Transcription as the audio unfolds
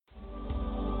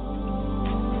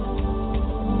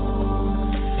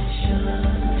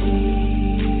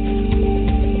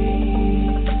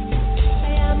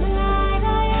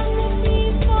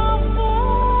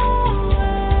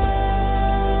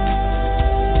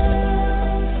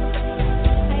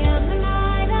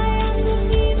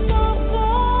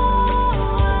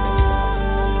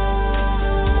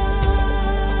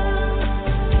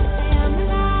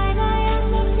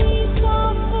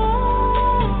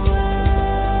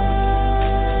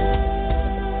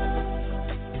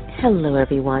Hello,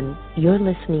 everyone. You're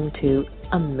listening to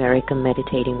America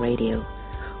Meditating Radio.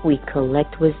 We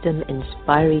collect wisdom,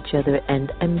 inspire each other,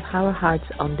 and empower hearts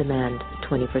on demand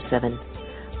 24/7.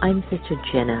 I'm Sister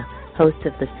Jenna, host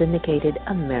of the syndicated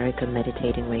America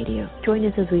Meditating Radio. Join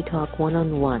us as we talk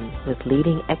one-on-one with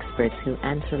leading experts who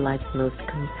answer life's most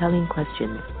compelling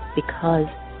questions. Because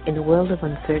in a world of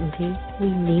uncertainty,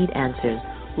 we need answers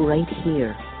right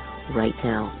here, right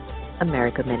now.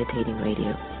 America Meditating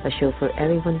Radio, a show for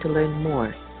everyone to learn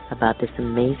more about this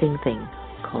amazing thing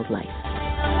called life.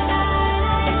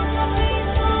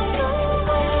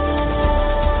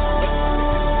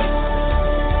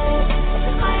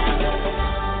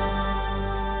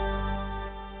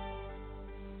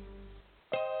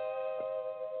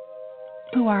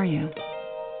 Who are you?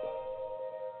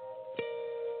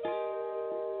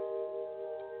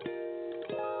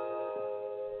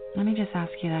 Let me just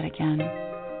ask you that again.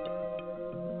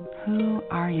 Who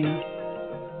are you?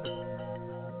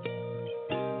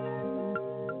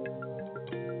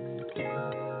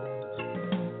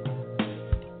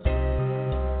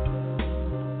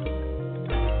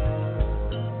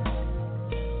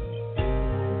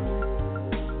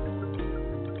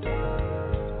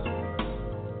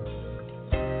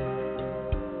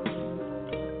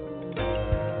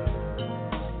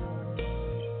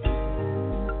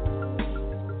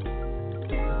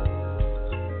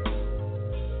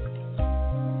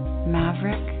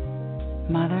 Maverick,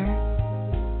 mother,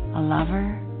 a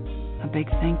lover, a big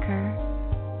thinker,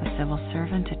 a civil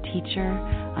servant, a teacher,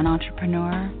 an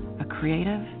entrepreneur, a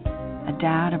creative, a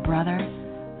dad, a brother,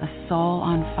 a soul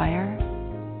on fire?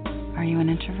 Are you an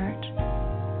introvert?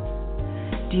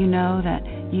 Do you know that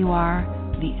you are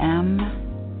the M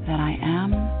that I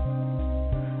am?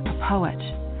 A poet,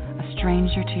 a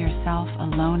stranger to yourself, a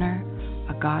loner,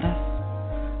 a goddess,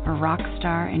 a rock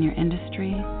star in your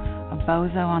industry, a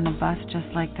bozo on the bus just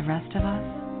like the rest of us?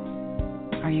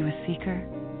 Are you a seeker?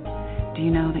 Do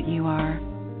you know that you are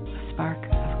a spark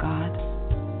of God?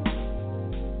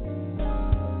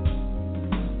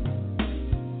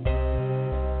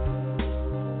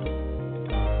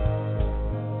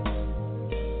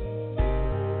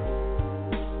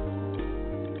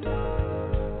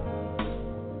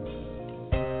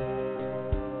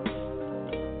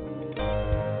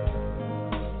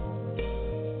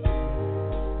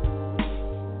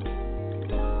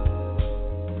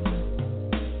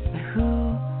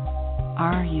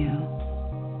 Are you?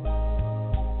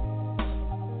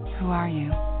 Who are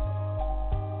you?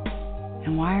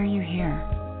 And why are you here?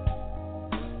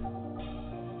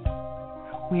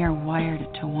 We are wired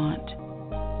to want.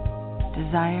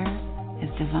 Desire is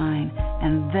divine,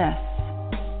 and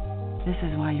this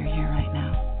is why you're here right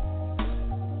now.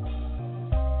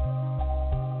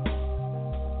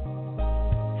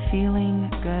 Feeling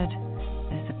good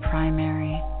is the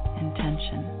primary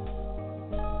intention.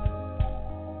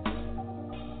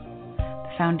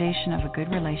 Foundation of a good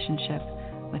relationship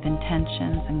with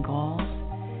intentions and goals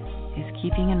is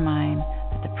keeping in mind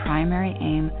that the primary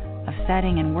aim of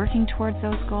setting and working towards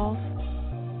those goals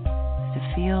is to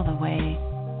feel the way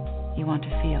you want to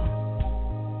feel.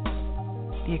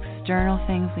 The external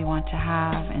things we want to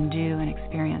have and do and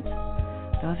experience,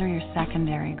 those are your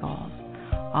secondary goals,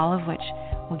 all of which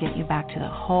will get you back to the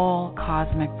whole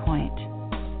cosmic point,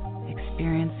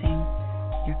 experiencing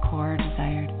your core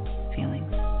desired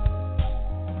feelings.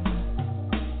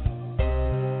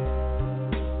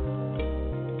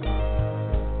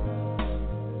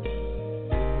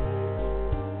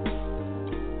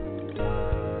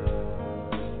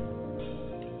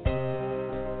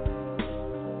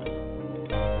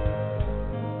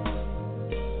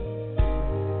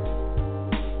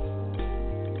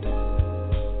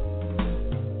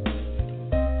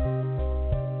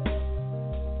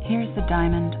 Here's the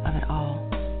diamond of it all.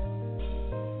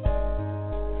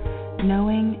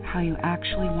 Knowing how you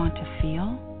actually want to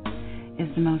feel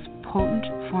is the most potent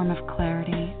form of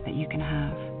clarity that you can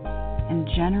have. And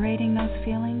generating those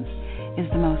feelings is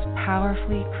the most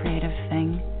powerfully creative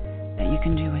thing that you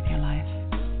can do with your life.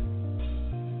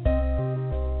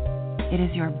 It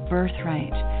is your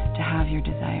birthright to have your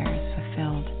desires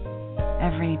fulfilled.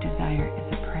 Every desire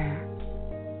is a prayer.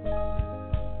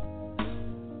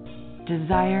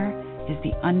 Desire is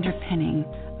the underpinning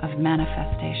of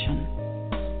manifestation.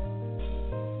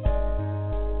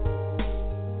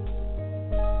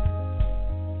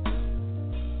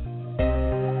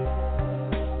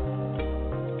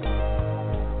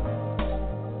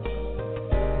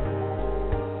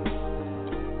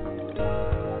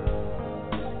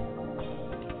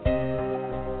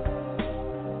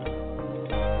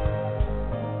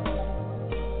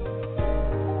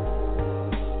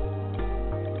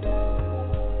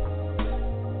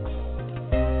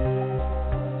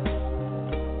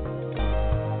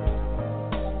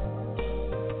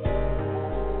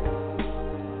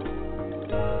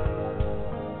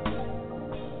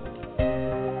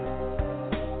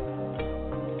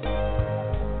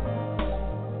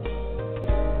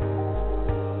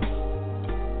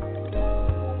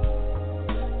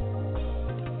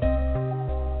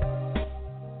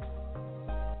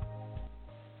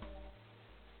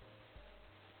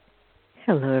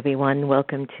 Hello, everyone.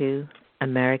 Welcome to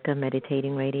America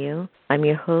Meditating Radio. I'm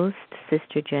your host,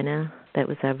 Sister Jenna. That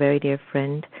was our very dear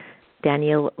friend,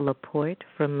 Danielle Laporte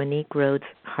from Monique Rhodes'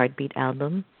 Heartbeat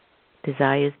album,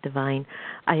 Desires Divine.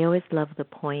 I always love the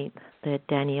point that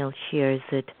Danielle shares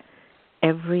that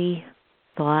every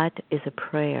thought is a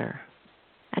prayer.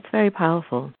 That's very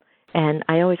powerful. And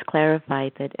I always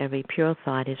clarify that every pure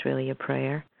thought is really a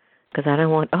prayer because I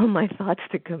don't want all my thoughts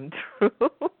to come true.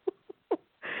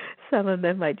 Some of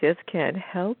them I just can't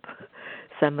help.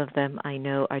 Some of them I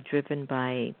know are driven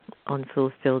by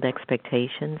unfulfilled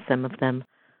expectations. Some of them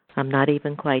I'm not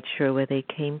even quite sure where they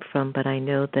came from, but I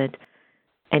know that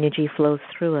energy flows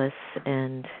through us,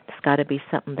 and it's got to be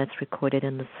something that's recorded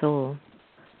in the soul.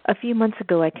 A few months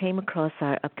ago, I came across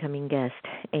our upcoming guest,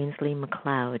 Ainslie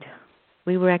MacLeod.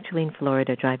 We were actually in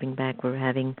Florida driving back. We were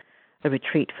having a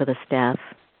retreat for the staff,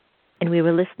 and we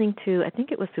were listening to, I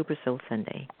think it was Super Soul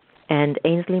Sunday. And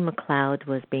Ainslie MacLeod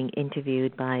was being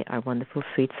interviewed by our wonderful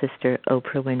sweet sister,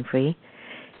 Oprah Winfrey.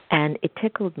 And it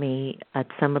tickled me at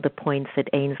some of the points that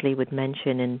Ainslie would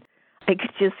mention. And I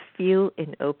could just feel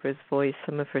in Oprah's voice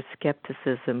some of her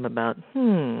skepticism about,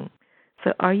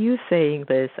 so are you saying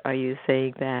this? Are you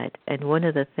saying that? And one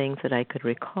of the things that I could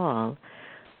recall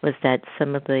was that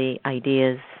some of the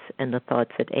ideas and the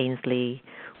thoughts that Ainslie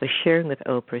was sharing with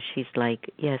Oprah, she's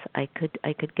like, yes, I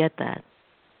could get that.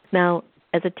 Now,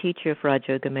 as a teacher of Raj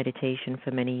Yoga meditation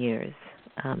for many years,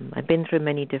 I've been through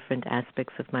many different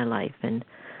aspects of my life, and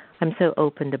I'm so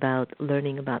open about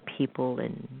learning about people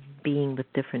and being with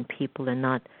different people and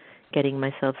not getting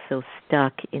myself so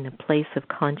stuck in a place of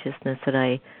consciousness that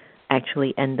I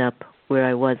actually end up where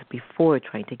I was before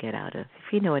trying to get out of,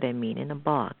 if you know what I mean, in a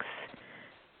box.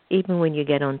 Even when you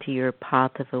get onto your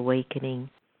path of awakening,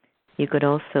 you could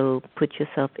also put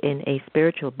yourself in a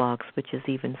spiritual box, which is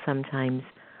even sometimes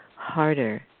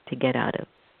harder to get out of.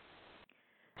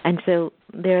 And so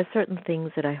there are certain things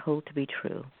that I hold to be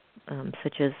true,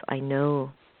 such as I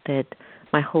know that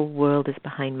my whole world is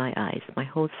behind my eyes. My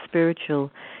whole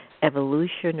spiritual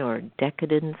evolution or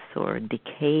decadence or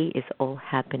decay is all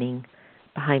happening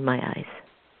behind my eyes.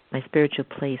 My spiritual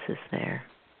place is there.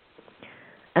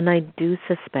 And I do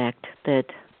suspect that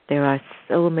there are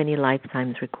so many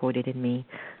lifetimes recorded in me,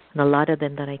 and a lot of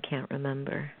them that I can't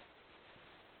remember.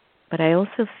 But I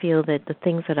also feel that the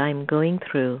things that I'm going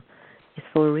through is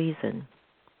for a reason,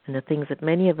 and the things that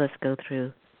many of us go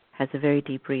through has a very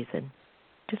deep reason.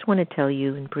 Just want to tell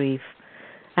you in brief,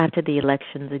 after the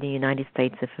elections in the United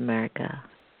States of America,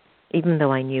 even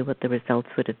though I knew what the results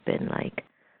would have been like,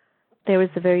 there was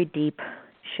a very deep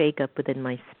shake-up within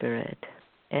my spirit,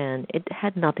 and it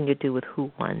had nothing to do with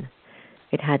who won.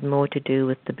 It had more to do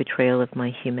with the betrayal of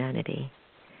my humanity.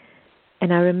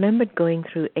 And I remembered going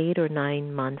through 8 or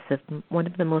 9 months of one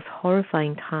of the most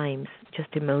horrifying times just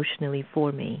emotionally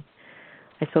for me.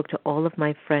 I spoke to all of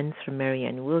my friends from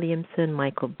Marianne Williamson,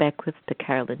 Michael Beckwith, to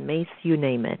Carolyn Mace, you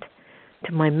name it,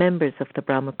 to my members of the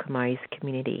Brahma Kumaris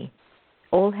community.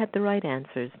 All had the right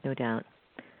answers, no doubt,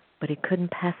 but it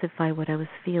couldn't pacify what I was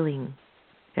feeling,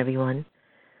 everyone.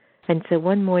 And so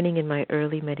one morning in my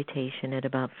early meditation at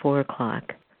about 4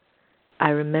 o'clock, I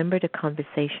remembered a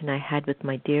conversation I had with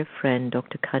my dear friend,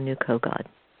 Dr. Kanu Kogod.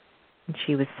 And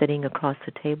she was sitting across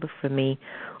the table from me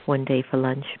one day for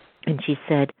lunch. And she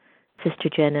said, Sister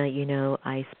Jenna, you know,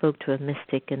 I spoke to a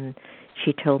mystic and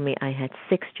she told me I had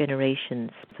 6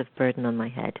 generations of burden on my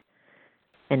head.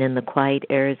 And in the quiet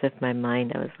areas of my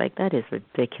mind, I was like, that is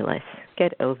ridiculous.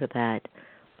 Get over that.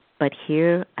 But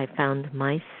here I found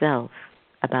myself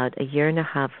about 1.5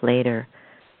 years later,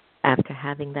 after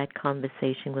having that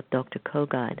conversation with Dr.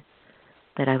 Kogod,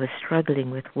 that I was struggling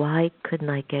with. Why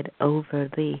couldn't I get over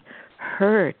the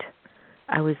hurt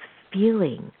I was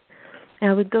feeling? And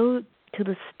I would go to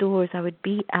the stores, I would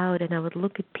be out, and I would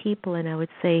look at people, and I would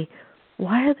say,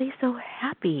 why are they so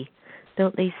happy?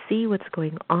 Don't they see what's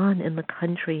going on in the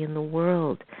country, in the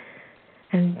world?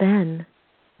 And then,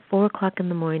 4 o'clock in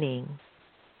the morning,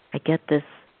 I get this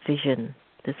vision,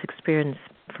 this experience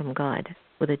from God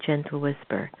with a gentle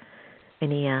whisper.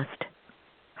 And he asked,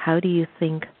 how do you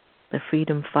think the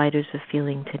freedom fighters are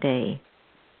feeling today?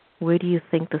 Where do you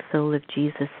think the soul of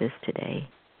Jesus is today?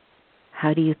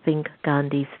 How do you think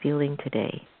Gandhi's feeling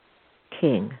today?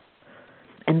 King.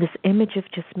 And this image of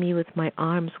just me with my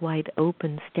arms wide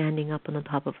open standing up on the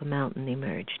top of a mountain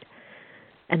emerged.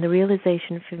 And the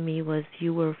realization for me was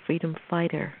you were a freedom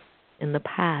fighter in the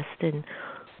past, and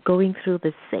going through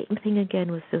the same thing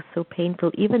again was just so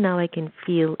painful. Even now I can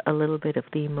feel a little bit of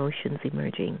the emotions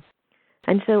emerging.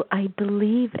 And so I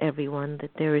believe, everyone,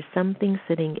 that there is something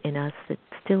sitting in us that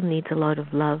still needs a lot of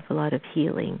love, a lot of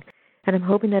healing. And I'm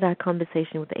hoping that our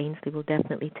conversation with Ainslie will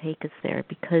definitely take us there,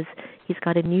 because he's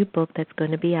got a new book that's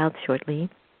going to be out shortly.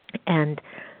 And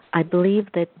I believe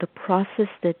that the process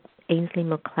that Ainslie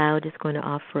MacLeod is going to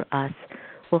offer us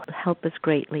will help us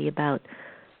greatly about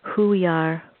who we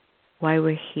are, why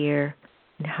we're here,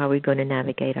 and how we're going to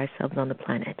navigate ourselves on the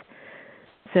planet.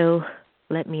 So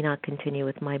let me not continue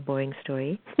with my boring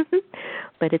story,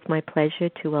 but it's my pleasure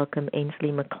to welcome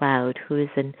Ainslie MacLeod, who is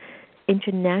an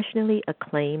internationally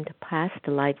acclaimed past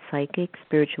life psychic,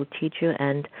 spiritual teacher,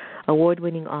 and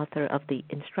award-winning author of The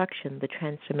Instruction, The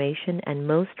Transformation, and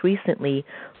most recently,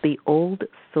 The Old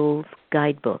Souls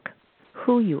Guidebook,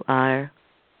 Who You Are,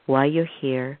 Why You're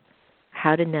Here,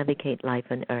 How to Navigate Life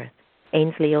on Earth.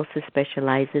 Ainslie also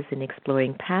specializes in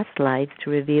exploring past lives to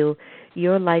reveal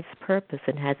your life's purpose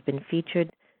and has been featured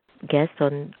guest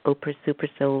on Oprah's Super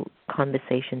Soul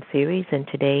Conversation series. And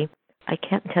today, I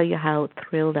can't tell you how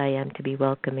thrilled I am to be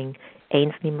welcoming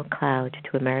Ainslie MacLeod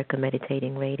to America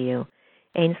Meditating Radio.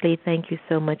 Ainslie, thank you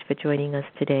so much for joining us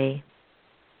today.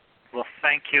 Well,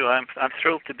 thank you. I'm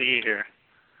thrilled to be here.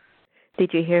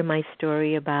 Did you hear my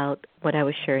story about what I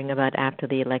was sharing about after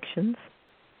the elections?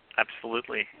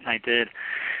 Absolutely, I did.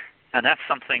 And that's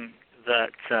something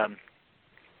that,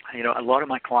 a lot of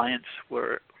my clients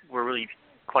were really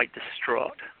quite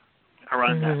distraught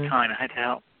around that time. I had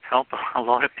to help a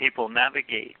lot of people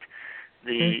navigate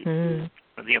the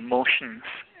emotions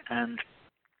and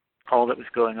all that was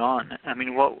going on. I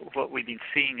mean, what we've been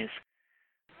seeing is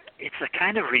it's a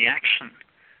kind of reaction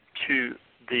to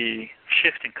the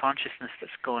shift in consciousness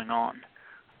that's going on,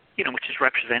 which is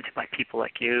represented by people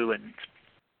like you and,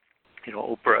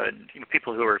 Oprah and,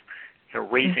 people who are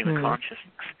raising the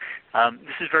consciousness.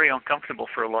 This is very uncomfortable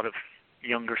for a lot of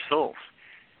younger souls.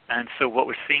 And so what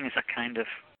we're seeing is a kind of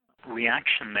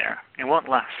reaction there. It won't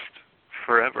last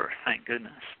forever, thank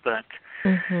goodness, but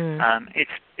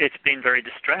it's been very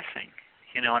distressing,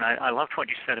 and I loved what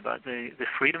you said about the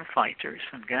freedom fighters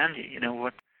and Gandhi.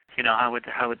 How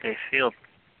would they feel?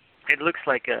 It looks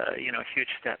like a huge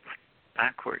step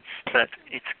backwards, but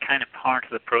it's kind of part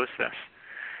of the process.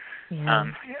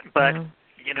 What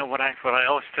I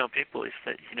always tell people is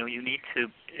that you need to.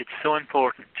 It's so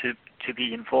important to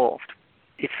be involved.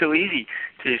 It's so easy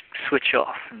to switch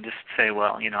off and just say,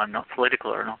 well, I'm not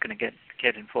political or I'm not going to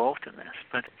get involved in this.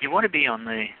 But you want to be on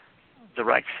the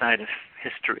right side of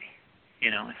history,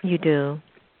 You do.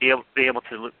 Be able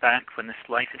to look back when this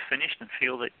life is finished and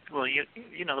feel that, well,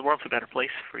 the world's a better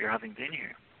place for your having been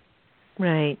here.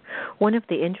 Right. One of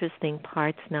the interesting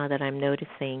parts now that I'm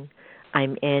noticing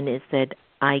I'm in is that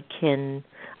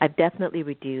I've definitely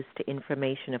reduced the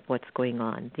information of what's going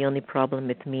on. The only problem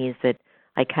with me is that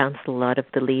I counsel a lot of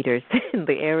the leaders in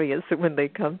the area, so when they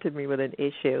come to me with an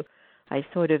issue, I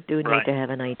sort of do need to have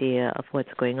an idea of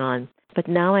what's going on. But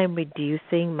now I'm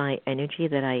reducing my energy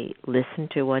that I listen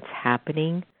to what's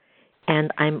happening, and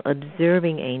I'm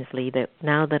observing, Ainslie, that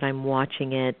now that I'm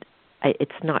watching it,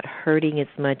 it's not hurting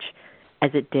as much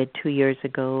as it did 2 years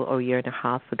ago or a year and a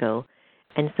half ago.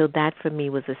 And so that for me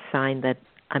was a sign that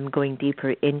I'm going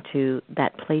deeper into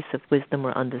that place of wisdom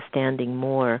or understanding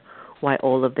more why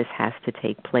all of this has to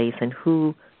take place and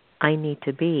who I need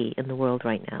to be in the world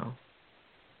right now.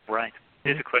 Right.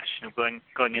 It is a question of going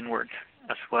inwards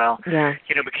as well. Yeah.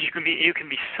 Because you can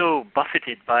be so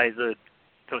buffeted by those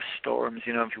storms.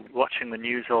 If you're watching the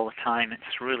news all the time,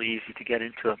 it's really easy to get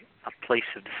into a place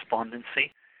of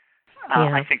despondency.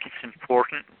 I think it's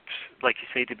important, like you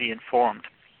say, to be informed.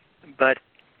 But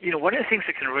one of the things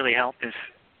that can really help is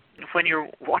when you're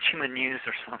watching the news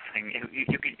or something,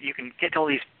 you can get all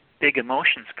these big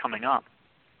emotions coming up,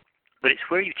 but it's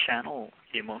where you channel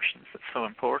the emotions that's so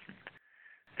important,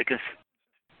 because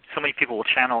so many people will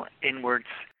channel inwards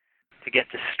to get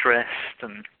distressed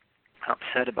and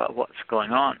upset about what's going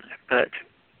on, but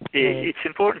it's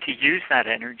important to use that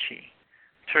energy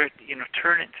to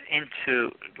turn it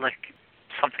into like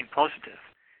something positive.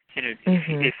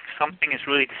 If something is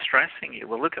really distressing you,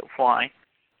 well, look at why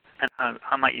and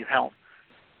how might you help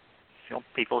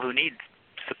people who need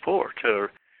support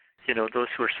or those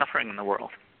who are suffering in the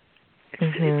world.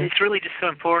 It's really just so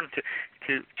important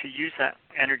to use that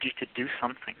energy to do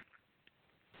something.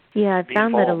 Yeah, I've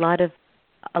found that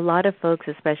a lot of folks,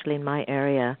 especially in my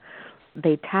area,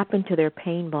 they tap into their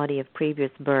pain body of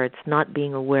previous births, not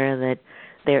being aware that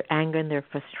their anger and their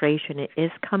frustration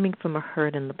is coming from a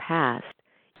hurt in the past,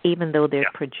 even though they're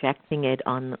projecting it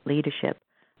on leadership.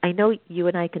 I know you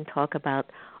and I can talk about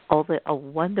all the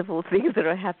wonderful things that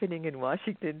are happening in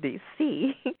Washington,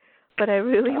 D.C., but I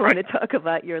really want to talk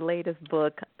about your latest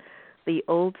book, The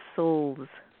Old Souls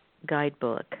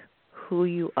Guidebook, Who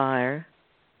You Are,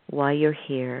 Why You're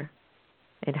Here,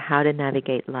 and how to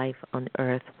navigate life on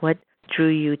Earth. What drew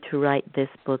you to write this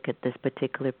book at this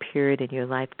particular period in your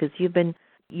life? Because you've been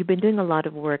doing a lot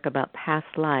of work about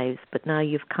past lives, but now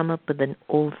you've come up with an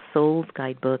Old Souls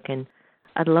guidebook, and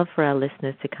I'd love for our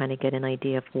listeners to kind of get an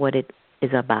idea of what it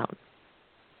is about.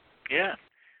 Yeah.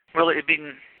 Well, it had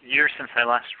been years since I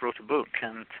last wrote a book,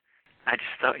 and I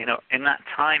just thought, in that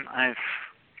time I've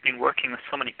been working with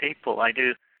so many people. I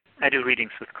do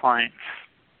readings with clients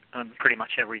pretty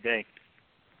much every day.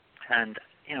 And,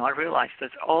 I realized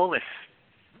there's all this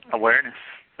awareness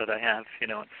that I have.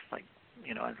 It's like,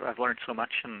 I've learned so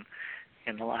much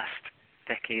in the last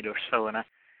decade or so, and I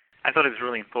thought it was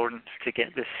really important to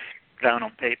get this down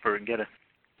on paper and get a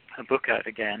book out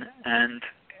again. And,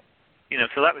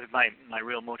 so that was my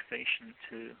real motivation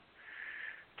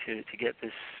to get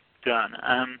this done.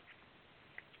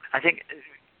 I think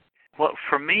what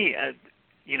for me,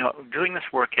 doing this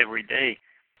work every day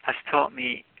has taught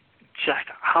me just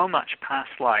how much past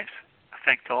lives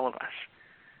affect all of us.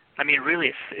 I mean,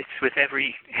 really, it's with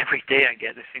every day I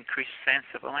get this increased sense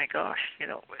of, oh my gosh,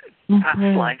 past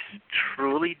lives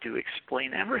truly do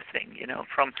explain everything.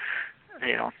 From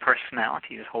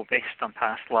personality is all based on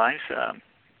past lives.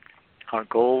 Our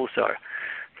goals,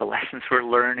 the lessons we're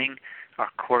learning, our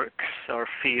quirks, our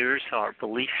fears, our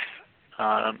beliefs,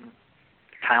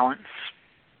 talents,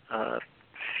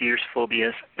 fears,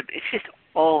 phobias. It's just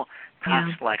all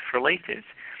past life related.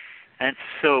 And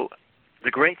so the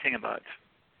great thing about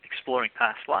exploring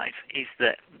past lives is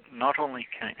that not only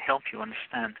can it help you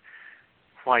understand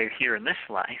why you're here in this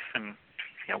life and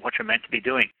what you're meant to be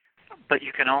doing, but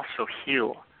you can also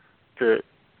heal the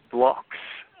blocks,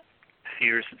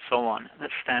 fears, and so on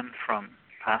that stem from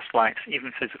past lives,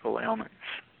 even physical ailments,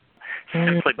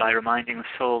 simply by reminding the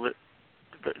soul that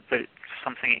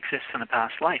something exists in a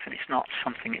past life, and it's not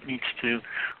something it needs to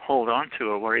hold on to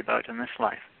or worry about in this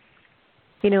life.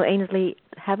 Ainslie,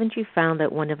 haven't you found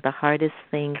that one of the hardest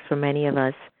things for many of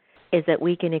us is that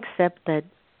we can accept that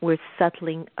we're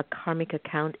settling a karmic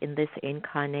account in this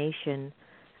incarnation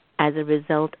as a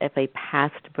result of a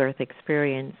past birth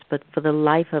experience, but for the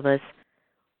life of us,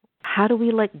 how do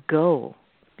we let go?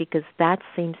 Because that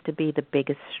seems to be the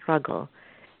biggest struggle,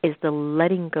 is the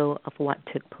letting go of what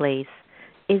took place.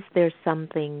 Is there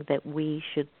something that we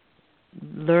should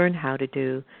learn how to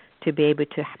do to be able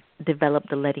to develop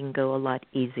the letting go a lot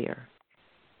easier?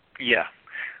 Yeah.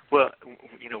 Well,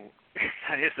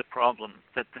 that is the problem,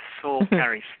 that the soul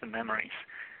carries the memories,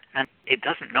 and it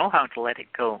doesn't know how to let it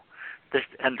go. This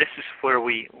is where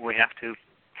we have to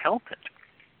help it.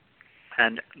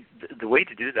 And the way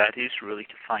to do that is really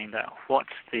to find out what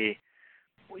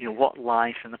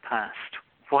lies in the past,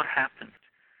 what happened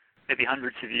maybe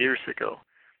hundreds of years ago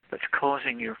that's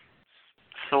causing your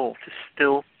soul to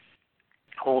still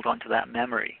hold on to that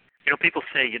memory. People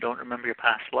say you don't remember your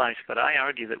past lives, but I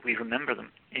argue that we remember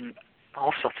them in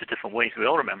all sorts of different ways. We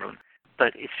all remember them,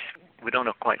 but we don't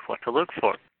know quite what to look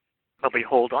for. But we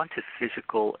hold on to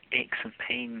physical aches and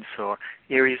pains or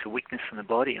areas of weakness in the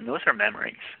body, and those are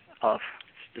memories of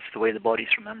just the way the body's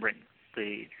remembering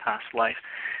the past life.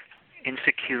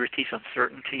 Insecurities,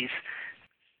 uncertainties,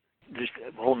 there's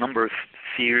a whole number of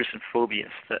fears and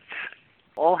phobias that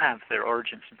all have their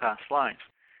origins in past lives.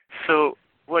 So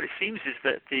what it seems is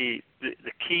that the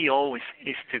key always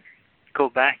is to go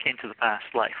back into the past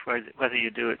life, whether you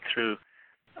do it through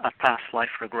a past life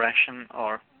regression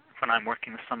or when I'm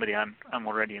working with somebody, I'm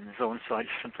already in the zone, so I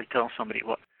just simply tell somebody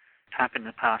what happened in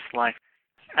the past life.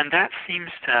 And that seems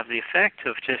to have the effect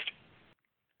of just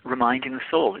reminding the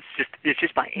soul. It's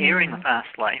just by airing the past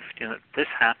life, this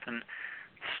happened,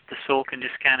 the soul can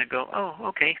just kind of go, oh,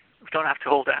 okay, we don't have to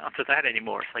hold on to that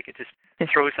anymore. It's like it just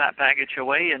throws that baggage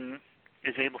away and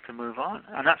is able to move on.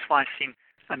 And that's why I've seen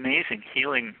amazing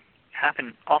healing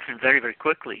happen often very, very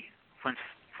quickly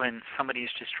when somebody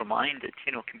is just reminded, it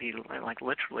can be like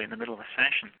literally in the middle of a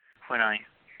session when I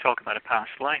talk about a past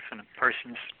life and a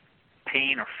person's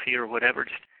pain or fear or whatever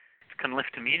just can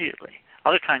lift immediately.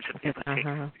 Other times it will take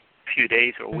a few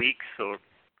days or weeks or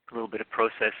a little bit of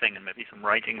processing and maybe some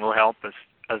writing will help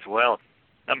as well.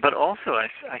 But also I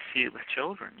see it with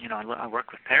children. I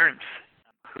work with parents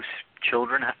whose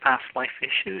children have past life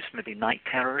issues, maybe night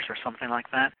terrors or something like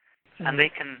that. And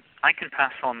I can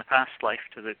pass on the past life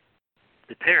to the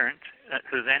parent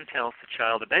who then tells the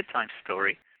child a bedtime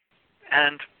story.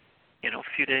 And, a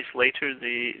few days later,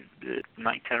 the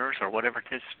night terrors or whatever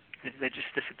it is, they just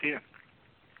disappear.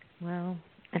 Wow,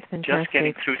 that's fantastic. Just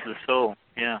getting through to the soul,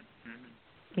 yeah.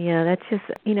 Mm-hmm. Yeah, that's just,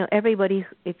 everybody,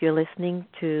 if you're listening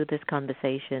to this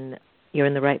conversation, you're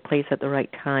in the right place at the right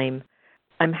time.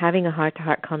 I'm having a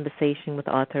heart-to-heart conversation with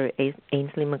author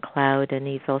Ainslie MacLeod, and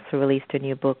he's also released a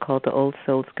new book called The Old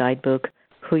Soul's Guidebook,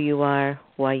 Who You Are,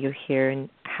 Why You're Here, and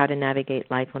How to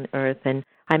Navigate Life on Earth. And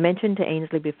I mentioned to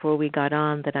Ainslie before we got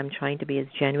on that I'm trying to be as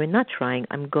genuine, not trying,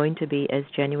 I'm going to be as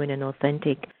genuine and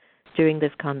authentic during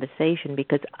this conversation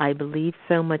because I believe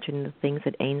so much in the things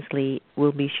that Ainslie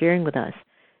will be sharing with us.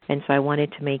 And so I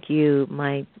wanted to make you,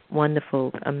 my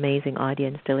wonderful, amazing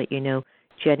audience, to let you know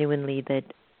genuinely that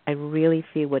I really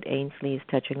feel what Ainslie is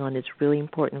touching on is really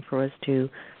important for us to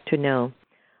know.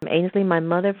 Ainslie, my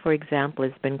mother, for example,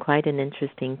 has been quite an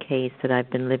interesting case that I've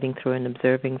been living through and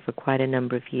observing for quite a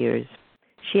number of years.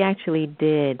 She actually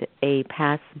did a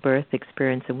past birth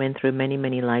experience and went through many,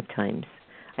 many lifetimes.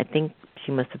 I think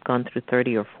she must have gone through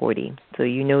 30 or 40, so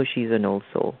you know she's an old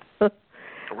soul.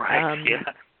 Right, yeah.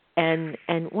 And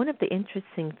one of the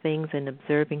interesting things in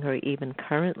observing her even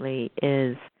currently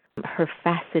is her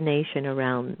fascination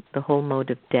around the whole mode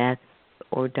of death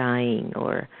or dying,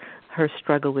 or her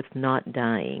struggle with not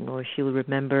dying. Or she'll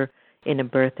remember in a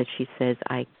birth that she says,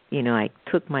 I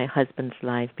took my husband's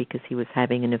life because he was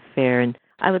having an affair. And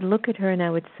I would look at her and I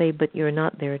would say, but you're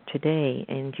not there today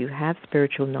and you have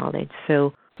spiritual knowledge.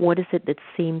 So what is it that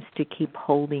seems to keep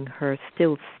holding her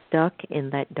still stuck in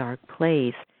that dark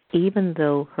place, even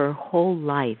though her whole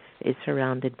life is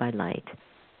surrounded by light?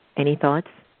 Any thoughts?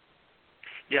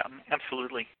 Yeah,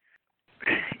 absolutely.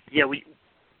 Yeah, we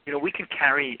can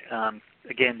carry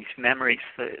again these memories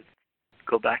that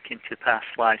go back into past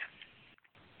lives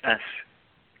as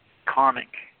karmic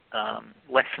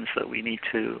lessons that we need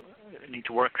to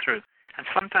work through, and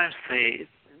sometimes they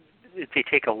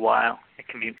take a while. It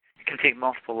can take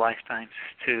multiple lifetimes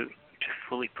to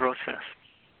fully process,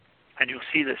 and you'll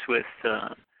see this with.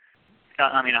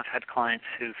 I've had clients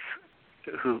who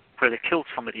where they killed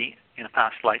somebody in a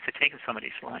past life, they've taken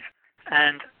somebody's life,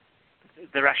 and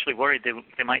they're actually worried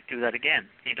they might do that again.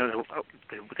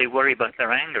 They worry about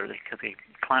their anger because they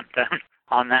clamp down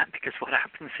on that, because what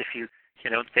happens if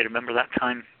they remember that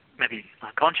time, maybe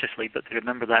not consciously, but they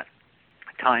remember that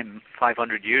time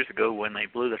 500 years ago when they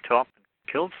blew the top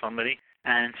and killed somebody,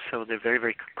 and so they're very,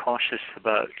 very cautious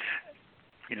about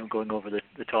going over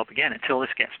the top again until this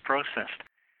gets processed.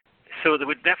 So there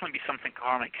would definitely be something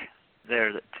karmic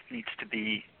there that needs to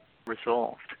be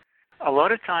resolved. A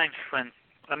lot of times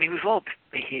we've all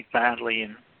behaved badly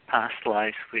in past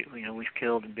lives. We've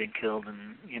killed and been killed,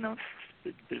 and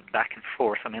it's back and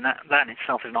forth. I mean, that in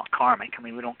itself is not karmic. I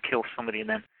mean, we don't kill somebody and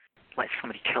then let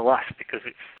somebody kill us because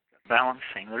it's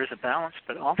balancing. There is a balance,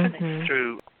 but often it's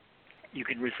through, you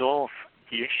can resolve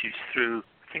the issues through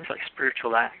things like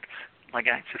spiritual acts, like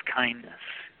acts of kindness,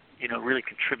 really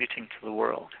contributing to the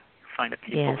world. Find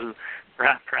people who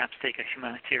perhaps take a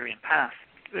humanitarian path.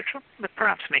 They're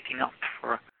perhaps making up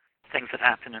for things that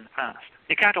happened in the past.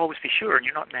 You can't always be sure, and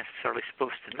you're not necessarily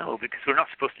supposed to know, because we're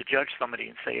not supposed to judge somebody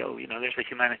and say, there's a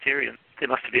humanitarian. They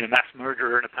must have been a mass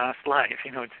murderer in a past life.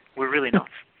 We're really not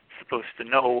supposed to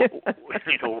know, what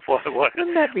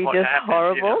Wouldn't that be what just happened,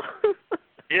 horrible?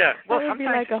 Yeah. Well, that would be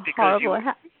sometimes like it's because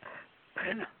horrible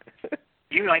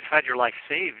you might have had your life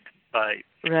saved by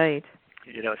right.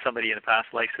 Somebody in a past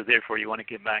life, so therefore you want to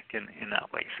give back in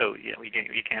that way. So you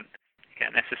can't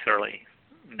necessarily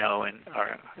know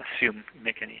or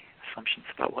make any assumptions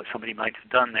about what somebody might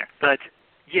have done there. But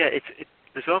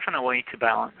there's often a way to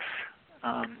balance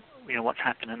what's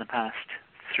happened in the past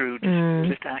through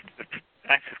just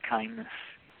acts of kindness.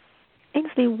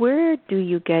 Ainslie, where do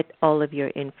you get all of your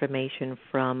information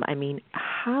from? I mean,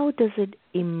 how does it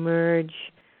emerge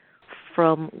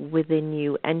from within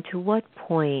you, and to what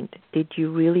point did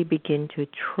you really begin to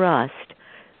trust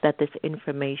that this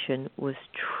information was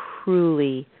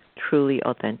truly, truly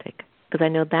authentic? Because I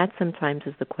know that sometimes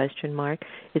is the question mark.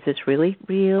 Is this really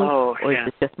real, or is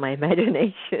it just my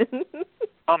imagination?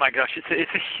 Oh my gosh, it's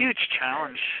a huge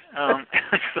challenge.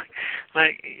 It's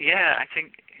I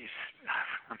think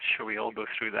I'm sure we all go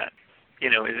through that.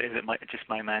 Is it just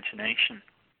my imagination?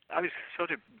 I was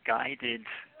sort of guided,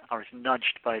 I was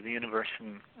nudged by the universe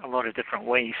in a lot of different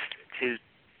ways to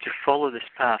follow this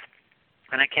path.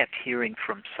 And I kept hearing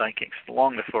from psychics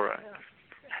long before I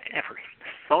ever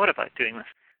thought about doing this,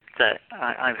 that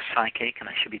I was psychic and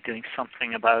I should be doing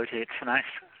something about it. And I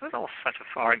was all sort of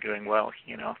arguing,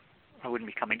 I wouldn't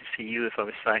be coming to see you if I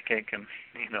was psychic. And,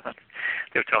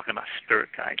 they were talking about spirit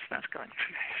guides. And I was going,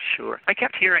 sure. I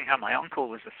kept hearing how my uncle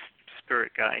was a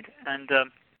spirit guide. And,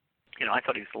 I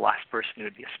thought he was the last person who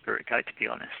would be a spirit guide, to be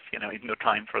honest. He had no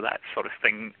time for that sort of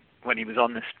thing when he was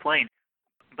on this plane.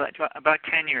 But about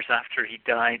 10 years after he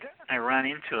died, I ran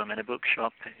into him in a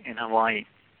bookshop in Hawaii.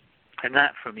 And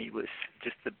that for me was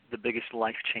just the biggest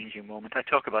life-changing moment. I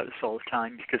talk about this all the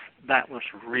time because that was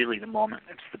really the moment.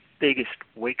 It was the biggest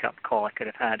wake-up call I could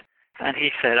have had. And he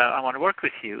said, I want to work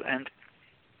with you. And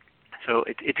so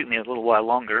it took me a little while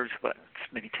longer, but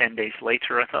maybe 10 days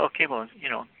later, I thought, okay, well,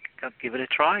 I'll give it a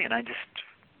try. And I just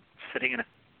sitting in a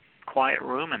quiet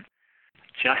room and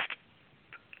just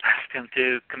asked him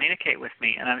to communicate with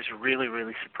me. And I was really,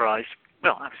 really surprised.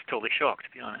 Well, I was totally shocked,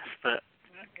 to be honest, but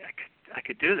I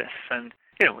could do this. And,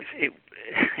 it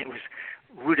was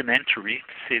rudimentary,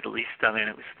 to say the least. I mean,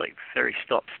 it was like very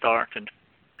stop-start, and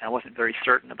I wasn't very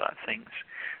certain about things.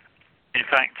 In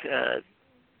fact,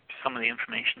 some of the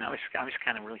information I was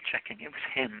kind of really checking. It was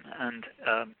him, and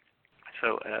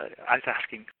so I was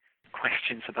asking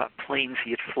questions about planes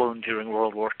he had flown during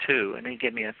World War II, and he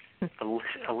gave me a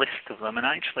list of them. And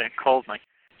I called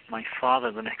my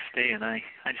father the next day, and I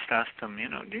just asked him,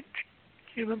 do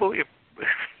you remember what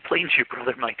planes your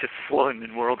brother might have flown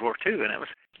in World War II? And it was,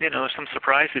 some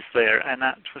surprises there, and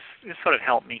that it sort of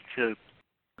helped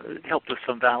with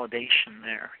some validation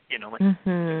there,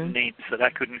 names that I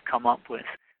couldn't come up with.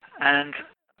 And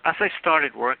as I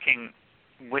started working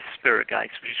with spirit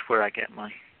guides, which is where I get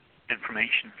my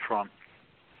information from,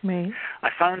 right, I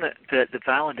found that the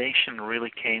validation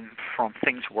really came from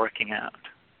things working out,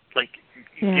 like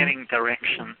getting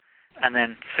direction, and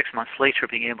then 6 months later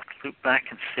being able to look back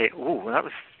and say, oh, that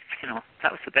was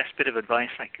the best bit of advice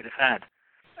I could have had.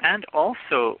 And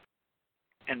also,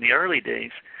 in the early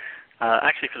days,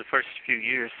 actually for the first few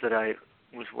years that I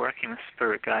was working with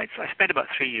spirit guides, I spent about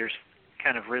 3 years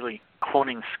kind of really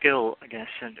honing the skill, I guess,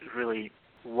 and really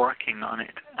working on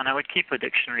it. And I would keep a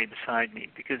dictionary beside me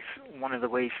because one of the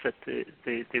ways that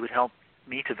they would help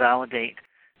me to validate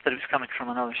that it was coming from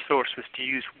another source was to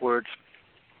use words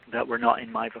that were not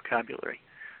in my vocabulary.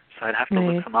 So I'd have to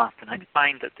look them up, and I'd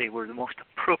find that they were the most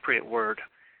appropriate word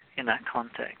in that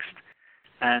context.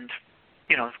 And,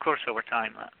 of course, over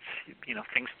time,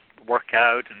 things work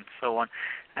out and so on.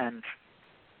 And,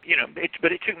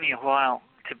 but it took me a while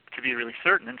to be really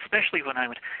certain, and especially when I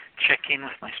would check in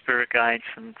with my spirit guides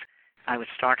and I would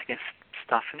start to get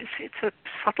stuff, and it's a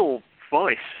subtle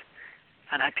voice,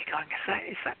 and I'd be going,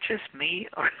 is that just me,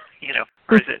 or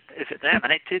or is it them?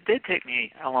 And it did take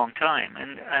me a long time,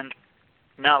 and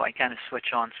now I kind of switch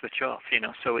on, switch off,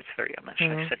 so it's very much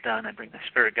I sit down, I bring the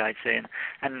spirit guides in,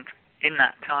 and in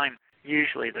that time,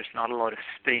 usually there's not a lot of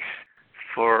space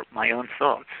for my own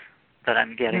thoughts that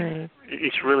I'm getting. Right.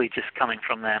 It's really just coming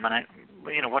from them, and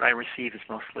what I receive is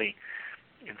mostly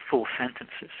in full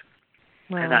sentences,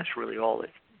 and that's really all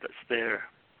that's there.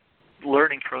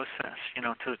 Learning process,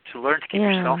 to learn to keep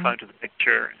yourself out of the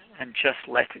picture and just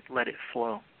let it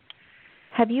flow.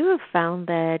 Have you found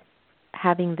that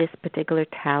having this particular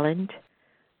talent,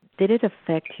 did it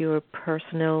affect your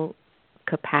personal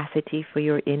capacity for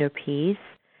your inner peace?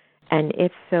 And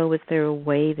if so, was there a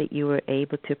way that you were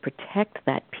able to protect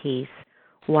that peace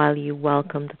while you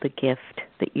welcomed the gift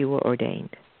that you were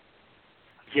ordained?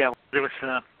 Yeah, there was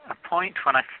a point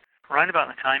when around about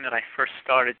the time that I first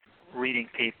started reading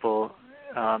people,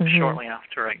 shortly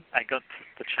after I got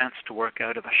the chance to work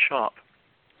out of a shop.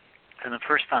 And the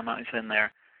first time I was in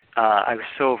there, I was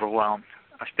so overwhelmed.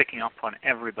 I was picking up on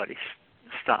everybody's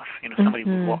stuff. Somebody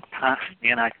would walk past me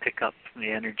and I'd pick up the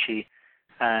energy,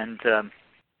 and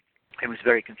it was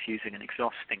very confusing and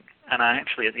exhausting. And I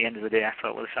actually, at the end of the day, I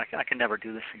thought, well, I can never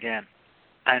do this again.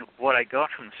 And what I got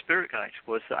from the spirit guides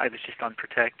was that I was just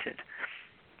unprotected.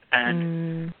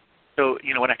 And so,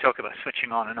 when I talk about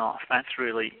switching on and off, that's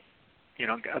really,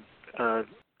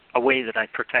 a way that I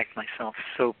protect myself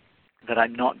so that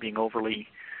I'm not being overly,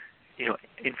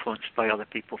 influenced by other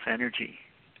people's energy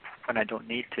when I don't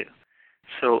need to.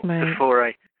 So before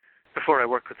I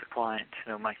work with the client,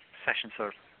 my sessions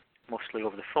are mostly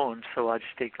over the phone, so I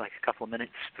just take like a couple of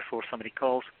minutes before somebody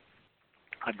calls.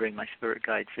 I bring my spirit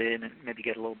guides in and maybe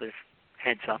get a little bit of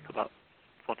heads up about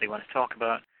what they want to talk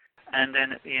about. And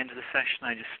then at the end of the session,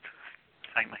 I just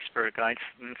thank my spirit guides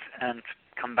and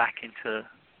come back into,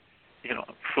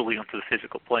 fully onto the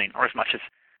physical plane, or as much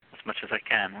as I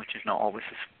can, which is not always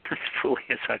as fully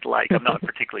as I'd like. I'm not a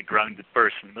particularly grounded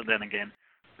person, but then again,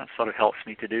 that sort of helps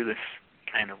me to do this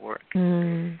kind of work.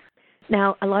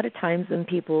 Now, a lot of times when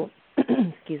people,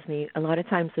 when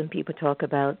people talk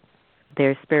about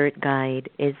their spirit guide,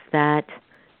 is that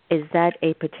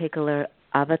a particular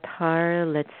avatar,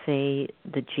 let's say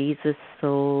the Jesus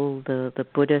soul, the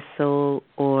Buddha soul,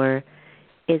 or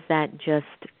is that just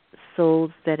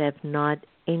souls that have not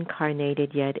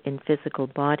incarnated yet in physical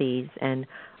bodies and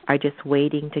are just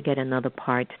waiting to get another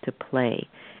part to play?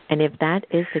 And if that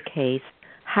is the case,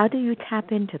 how do you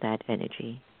tap into that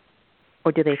energy?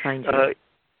 Or do they find you?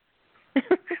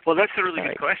 Well, that's a really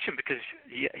good question because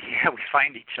we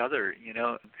find each other.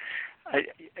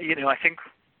 I think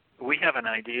we have an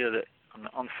idea that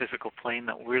on the physical plane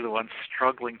that we're the ones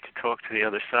struggling to talk to the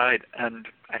other side, and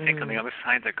I think on the other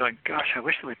side they're going, "Gosh, I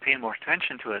wish they would pay more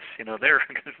attention to us."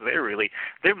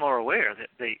 They're more aware of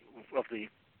the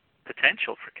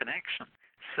potential for connection.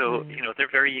 So they're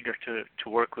very eager to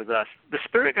work with us. The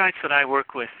spirit guides that I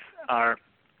work with are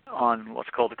on what's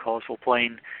called the causal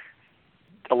plane.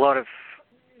 A lot of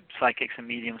psychics and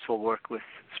mediums will work with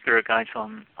spirit guides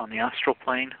on the astral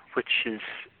plane, which is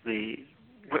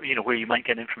where you might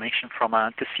get information from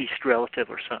a deceased relative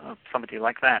or somebody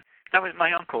like that. That was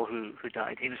my uncle who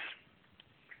died. He was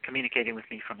communicating with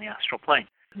me from the astral plane.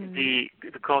 The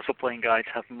causal plane guides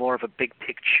have more of a big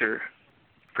picture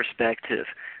perspective.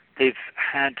 They've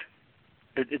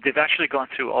actually gone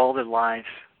through all their lives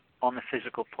on the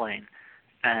physical plane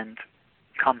and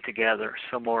come together,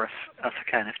 so more as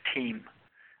a kind of team.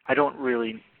 I don't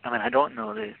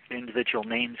know the individual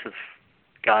names of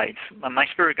guides. My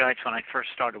spirit guides, when I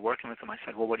first started working with them, I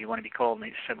said, "Well, what do you want to be called?"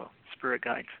 And they said, "Well, spirit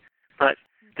guides." But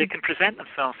they can present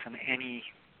themselves in any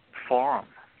form.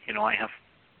 I have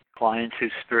clients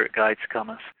whose spirit guides come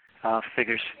as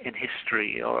figures in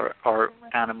history or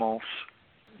animals.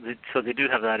 So they do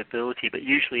have that ability, but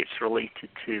usually it's related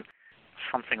to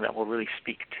something that will really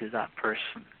speak to that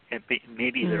person.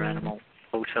 Maybe their animal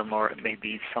totem, or it may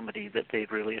be somebody that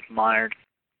they've really admired,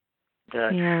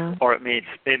 or it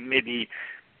may be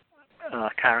a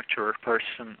character or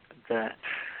person that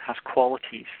has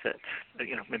qualities that,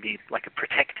 maybe like a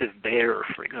protective bear,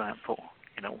 for example,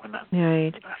 when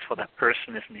that's what that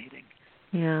person is needing.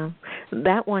 Yeah,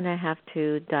 that one I have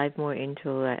to dive more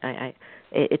into.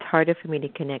 It's harder for me to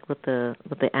connect with the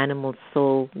animal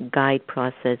soul guide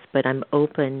process, but I'm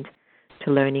open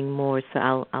to learning more.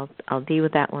 So I'll deal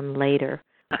with that one later.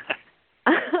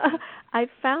 I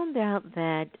found out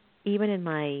that even in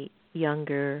my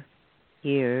younger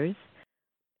years,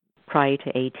 prior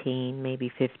to 18, maybe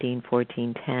 15,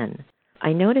 14, 10,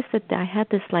 I noticed that I had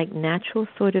this natural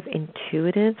sort of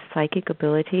intuitive psychic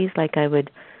abilities. Like I would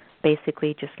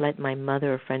basically just let my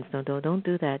mother or friends know, don't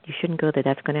do that. You shouldn't go there.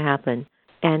 That's going to happen.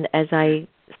 And as I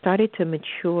started to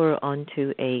mature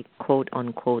onto a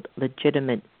quote-unquote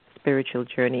legitimate spiritual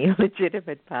journey, a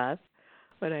legitimate path,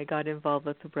 when I got involved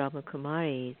with the Brahma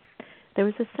Kumaris, there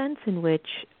was a sense in which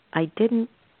I didn't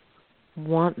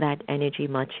want that energy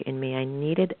much in me. I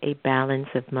needed a balance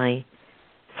of my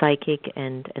psychic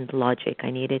and logic. I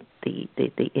needed the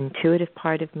intuitive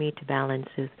part of me to balance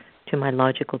to my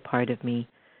logical part of me,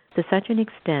 to such an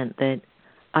extent that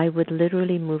I would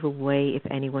literally move away if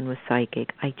anyone was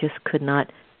psychic. I just could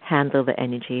not handle the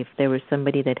energy. If there was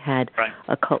somebody that had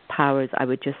occult powers, I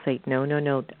would just say, no,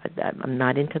 I'm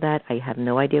not into that. I have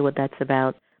no idea what that's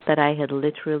about. That I had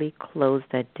literally closed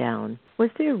that down.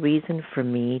 Was there a reason for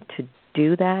me to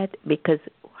do that? Because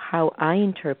how I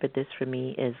interpret this for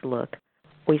me is, look,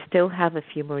 we still have a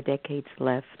few more decades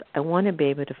left. I want to be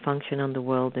able to function on the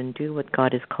world and do what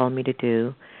God has called me to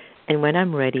do. And when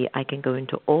I'm ready, I can go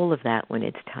into all of that when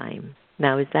it's time.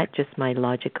 Now, is that just my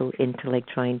logical intellect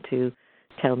trying to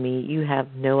tell me you have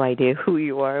no idea who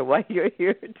you are, why you're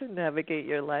here to navigate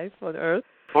your life on Earth?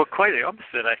 Well, quite the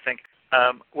opposite, I think.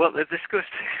 This goes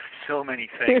to so many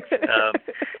things.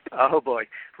 Oh, boy.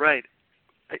 Right.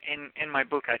 In my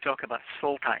book, I talk about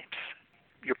soul types.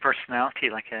 Your personality,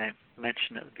 like I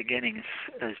mentioned at the beginning,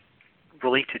 is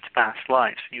related to past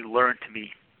lives. You learn to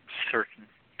be certain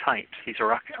types. These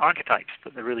are archetypes,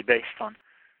 but they're really based on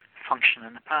function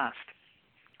in the past.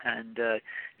 And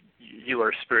you are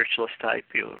a spiritualist type.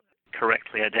 You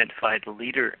correctly identified the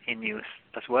leader in you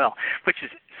as well, which is,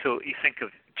 so you think of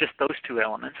just those two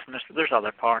elements, and there's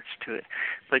other parts to it,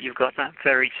 but you've got that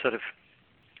very sort of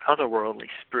otherworldly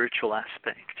spiritual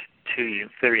aspect to you,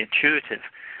 very intuitive,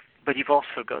 but you've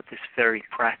also got this very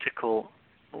practical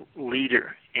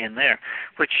leader in there,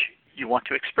 which you want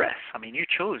to express. I mean, you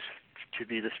chose to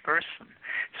be this person.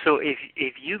 So if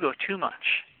you go too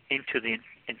much into the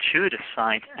intuitive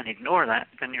side and ignore that,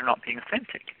 then you're not being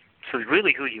authentic. So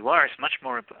really who you are is much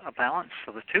more a balance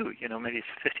of the two. Maybe it's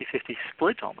a 50-50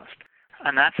 split almost.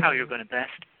 And that's how you're going to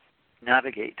best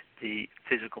navigate the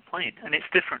physical plane. And it's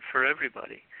different for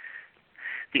everybody.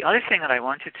 The other thing that I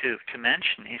wanted to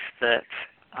mention is that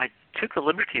I took the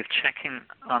liberty of checking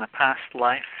on a past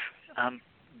life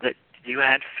that you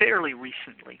had fairly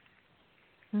recently.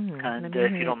 And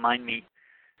if you don't mind me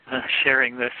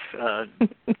sharing this,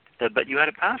 but you had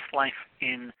a past life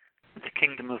in the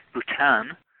kingdom of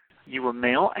Bhutan. You were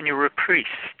male and you were a priest,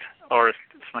 or as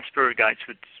my spirit guides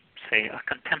would say, a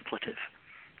contemplative.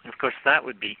 And of course, that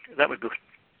would go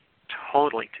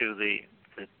totally to the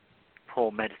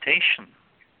whole meditation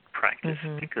practice,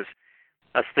 because,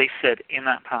 as they said, in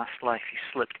that past life, you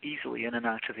slipped easily in and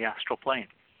out of the astral plane.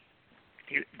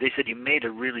 They said you made a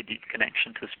really deep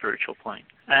connection to the spiritual plane,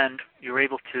 and you're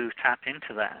able to tap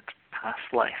into that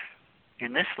past life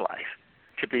in this life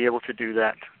to be able to do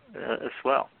that as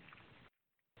well.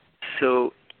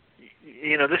 So,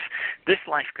 this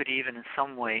life could even in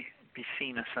some way be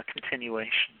seen as a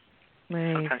continuation.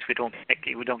 Right. Sometimes we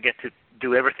don't get to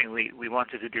do everything we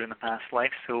wanted to do in the past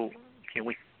life, so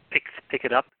we pick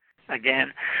it up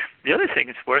again. The other thing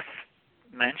it's worth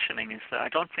mentioning is that I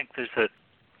don't think there's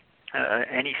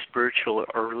any spiritual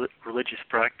or religious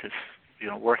practice,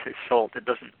 worth its salt that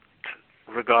doesn't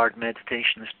regard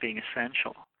meditation as being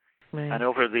essential. Right. And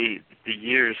over the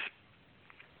years,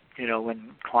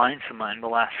 when clients of mine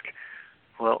will ask,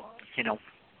 well,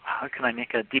 how can I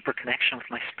make a deeper connection with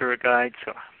my spirit guides,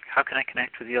 or how can I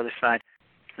connect with the other side?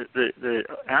 The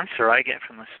answer I get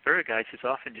from the spirit guides is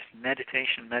often just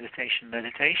meditation, meditation,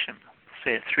 meditation.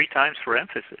 Say it 3 times for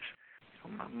emphasis.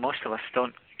 Most of us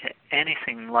don't get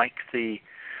anything like the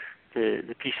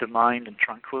peace of mind and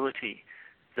tranquility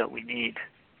that we need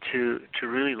to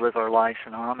really live our lives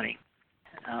in harmony.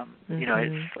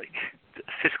 It's like the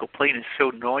physical plane is so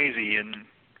noisy and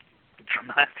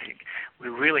dramatic. We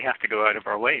really have to go out of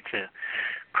our way to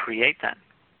create that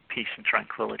peace and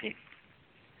tranquility.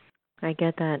 I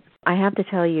get that. I have to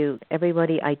tell you,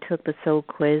 everybody, I took the Soul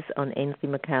Quiz on Ainslie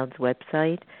MacLeod's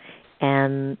website,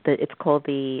 and it's called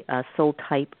the Soul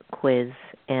Type Quiz,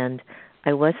 and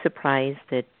I was surprised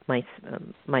that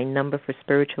my number for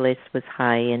spiritualist was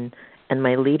high, and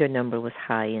my leader number was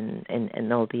high,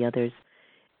 and all the others.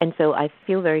 And so I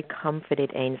feel very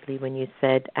comforted, Ainslie, when you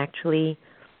said, actually,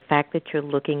 the fact that you're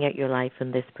looking at your life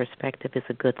in this perspective is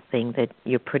a good thing, that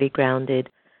you're pretty grounded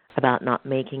about not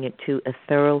making it too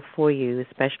ethereal for you,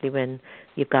 especially when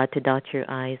you've got to dot your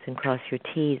I's and cross your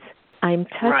T's. I'm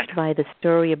touched by the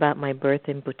story about my birth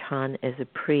in Bhutan as a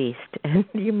priest, and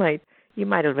you might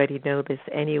already know this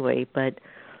anyway, but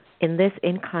in this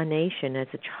incarnation as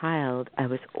a child, I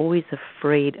was always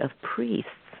afraid of priests,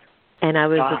 and I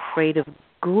was afraid of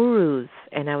gurus,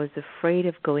 and I was afraid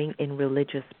of going in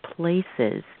religious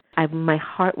places. My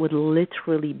heart would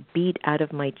literally beat out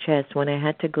of my chest when I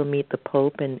had to go meet the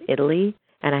Pope in Italy,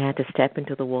 and I had to step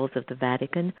into the walls of the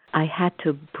Vatican. I had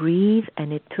to breathe,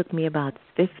 and it took me about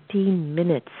 15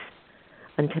 minutes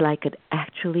until I could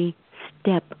actually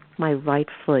step my right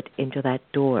foot into that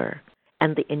door.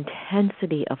 And the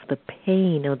intensity of the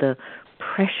pain or the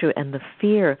pressure and the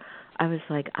fear, I was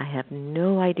like, I have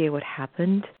no idea what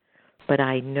happened, but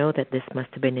I know that this must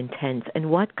have been intense.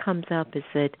 And what comes up is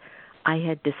that I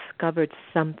had discovered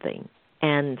something,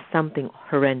 and something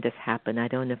horrendous happened. I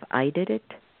don't know if I did it,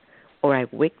 or I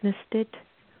witnessed it,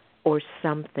 or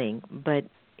something, but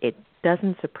it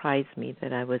doesn't surprise me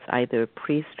that I was either a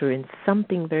priest or in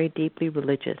something very deeply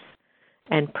religious.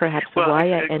 And perhaps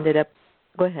I ended up...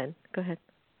 Go ahead.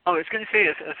 Oh, I was going to say,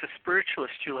 as a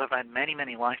spiritualist, you'll have had many,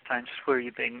 many lifetimes where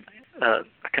you've been a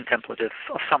contemplative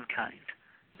of some kind.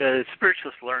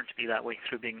 Spiritualists learn to be that way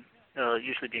through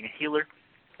usually being a healer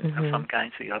of some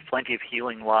kind, so you have plenty of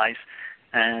healing lives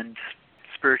and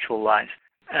spiritual lives.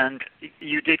 And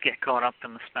you did get caught up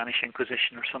in the Spanish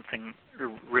Inquisition or something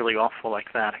really awful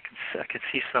like that. I can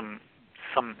see some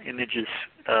images.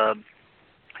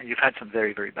 You've had some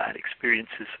very, very bad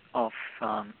experiences of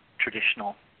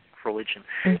traditional religion,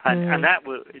 and that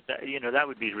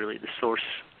would be really the source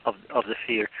of the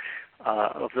fear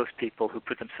of those people who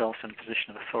put themselves in a position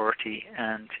of authority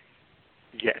and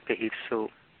yet behave so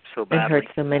badly. It hurts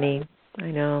so many.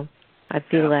 I know. I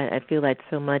feel that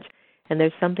so much. And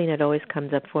there's something that always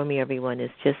comes up for me, everyone,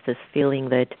 is just this feeling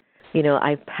that,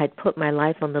 I had put my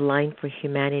life on the line for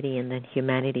humanity, and then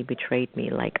humanity betrayed me,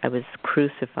 like I was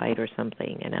crucified or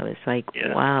something. And I was like,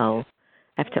 wow,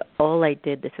 after all I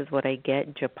did, this is what I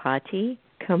get, Japati?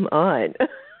 Come on.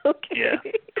 Okay. Yeah.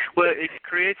 Well, it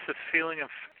creates a feeling of,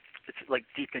 it's like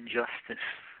deep injustice.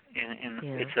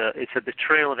 It's a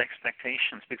betrayal of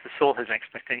expectations, because the soul has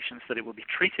expectations that it will be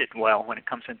treated well when it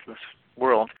comes into this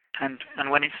world, and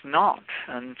when it's not,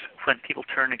 and when people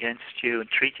turn against you and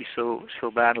treat you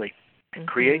so badly, it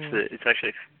creates it's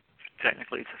actually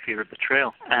technically it's a fear of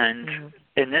betrayal. And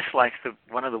in this life,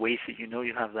 one of the ways that you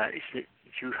have that is that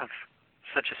you have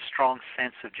such a strong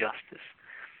sense of justice,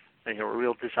 a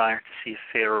real desire to see a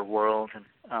fairer world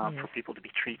and for people to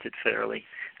be treated fairly.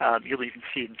 You'll even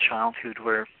see in childhood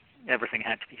where everything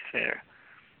had to be fair.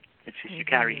 It's just you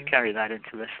carry that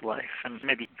into this life, and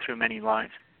maybe through many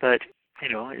lives. But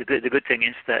the good thing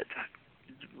is that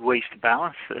ways to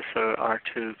balance this are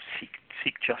to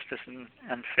seek justice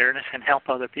and fairness, and help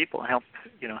other people, help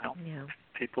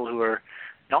people who are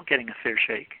not getting a fair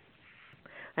shake.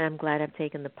 And I'm glad I've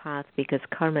taken the path, because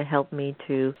karma helped me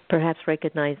to perhaps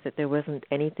recognize that there wasn't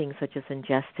anything such as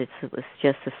injustice. It was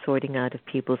just a sorting out of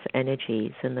people's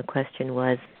energies. And the question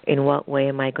was, in what way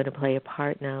am I going to play a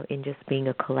part now in just being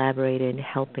a collaborator and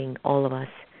helping all of us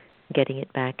getting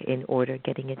it back in order,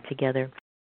 getting it together.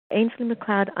 Ainslie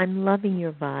MacLeod, I'm loving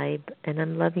your vibe, and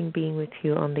I'm loving being with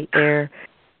you on the air.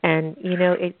 And,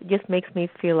 it just makes me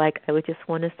feel like I would just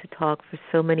want us to talk for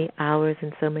so many hours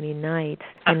and so many nights.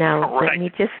 And now Right.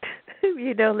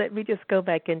 let me just go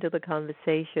back into the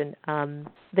conversation.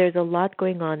 There's a lot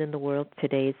going on in the world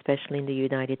today, especially in the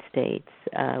United States.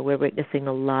 We're witnessing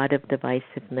a lot of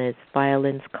divisiveness,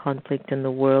 violence, conflict in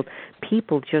the world,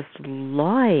 people just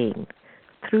lying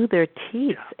through their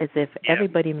teeth as if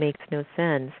everybody makes no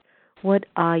sense. What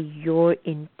are your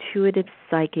intuitive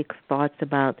psychic thoughts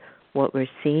about what we're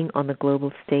seeing on the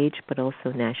global stage, but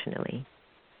also nationally?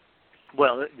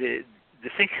 Well, the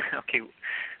thing, okay,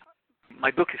 my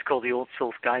book is called The Old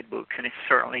Souls Guidebook, and it's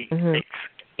certainly it's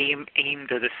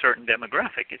aimed at a certain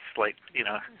demographic. It's like,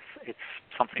 it's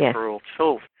something for old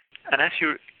souls. And as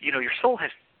your soul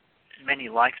has many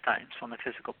lifetimes on the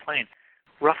physical plane.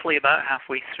 Roughly about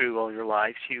halfway through all your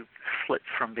lives, you flip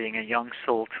from being a young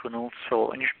soul to an old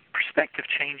soul, and your perspective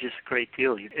changes a great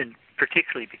deal, and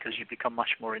particularly because you become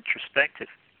much more introspective.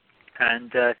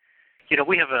 And,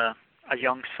 we have a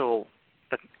young soul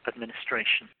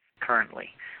administration currently,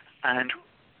 and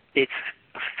it's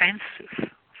offensive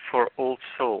for old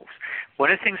souls. One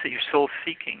of the things that your soul's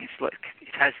seeking is,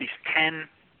 it has these 10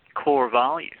 core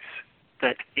values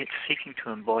that it's seeking to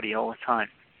embody all the time.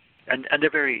 And they're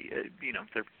very,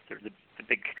 they're the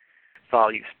big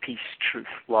values: peace, truth,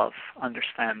 love,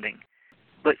 understanding.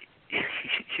 But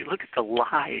you look at the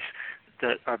lies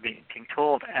that are being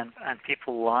told, and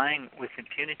people lying with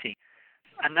impunity,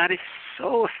 and that is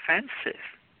so offensive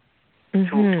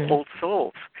to old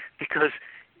souls, because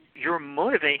you're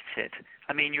motivated.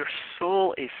 I mean, your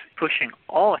soul is pushing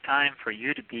all the time for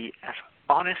you to be as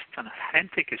honest and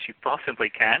authentic as you possibly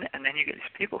can, and then you get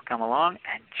these people come along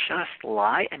and just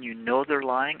lie, and they're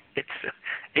lying.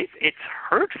 It's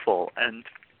hurtful and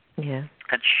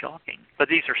shocking. But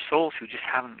these are souls who just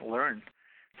haven't learned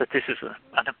that this is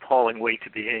an appalling way to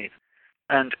behave.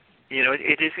 And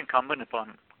it is incumbent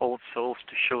upon old souls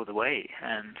to show the way,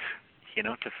 and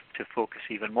to focus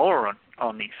even more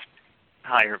on these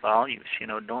higher values.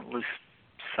 Don't lose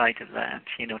sight of that.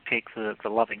 Take the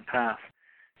loving path.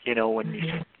 When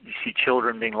you see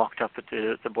children being locked up at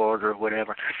the border or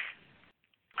whatever,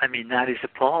 I mean, that is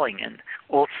appalling. And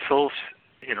old souls,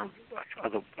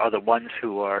 are the ones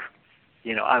who are,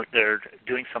 out there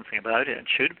doing something about it and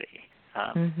should be.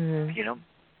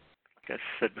 Like I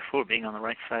said before, being on the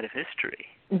right side of history.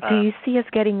 Do you see us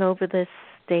getting over this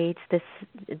stage?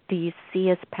 Do you see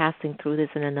us passing through this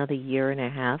in another year and a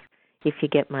half, if you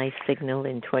get my signal,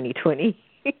 in 2020?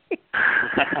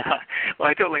 Well,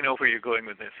 I totally know where you're going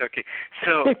with this. Okay,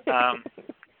 so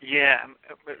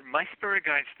my spirit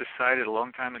guides decided a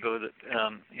long time ago that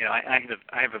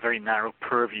I have a very narrow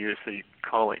purview, as they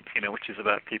call it, which is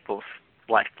about people's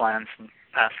life plans and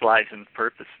past lives and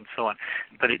purpose and so on.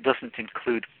 But it doesn't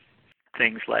include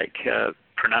things like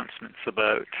pronouncements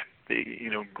about the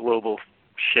global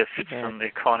shifts on the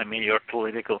economy or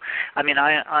political. I mean,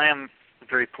 I am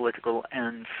very political,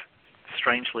 and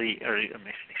strangely, or it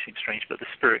may seem strange, but the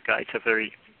spirit guides are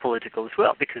very political as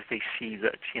well, because they see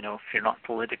that, if you're not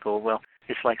political, well,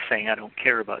 it's like saying I don't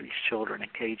care about these children in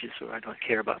cages, or I don't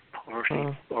care about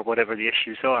poverty, or whatever the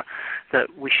issues are,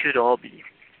 that we should all be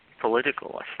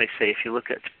political. As they say, if you look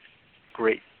at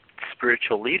great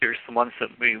spiritual leaders, the ones that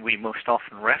we most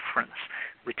often reference,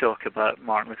 we talk about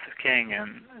Martin Luther King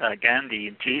and Gandhi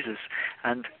and Jesus,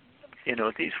 and,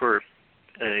 these were,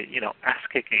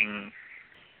 ass-kicking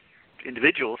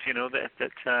individuals,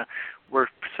 that were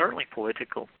certainly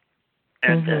political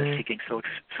and seeking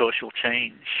social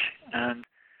change. And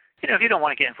if you don't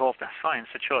want to get involved, that's fine.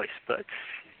 It's a choice. But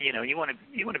you want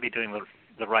to be doing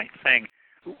the right thing.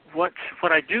 What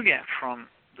I do get from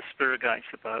the spirit guides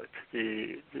about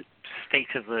the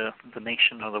state of the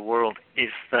nation or the world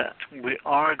is that we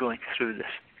are going through this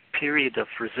period of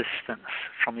resistance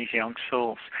from these young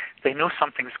souls. They know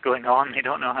something's going on. They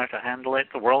don't know how to handle it.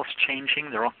 The world's changing.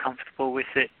 They're uncomfortable with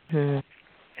it,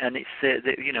 and it's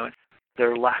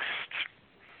their last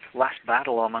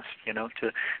battle almost.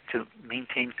 To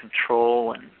maintain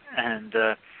control, and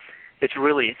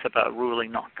it's about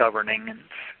ruling, not governing,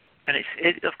 and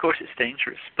of course it's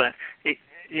dangerous, but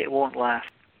it won't last.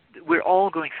 We're all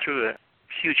going through a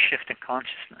huge shift in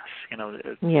consciousness.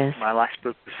 My last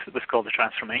book was called The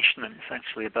Transformation, and it's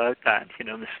actually about that.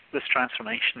 This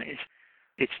transformation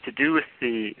it's to do with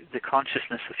the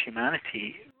consciousness of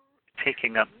humanity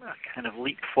taking a kind of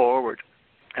leap forward.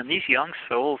 And these young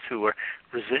souls who are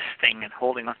resisting and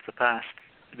holding on to the past,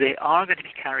 they are going to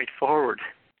be carried forward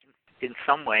in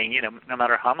some way, no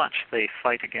matter how much they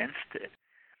fight against it.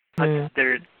 But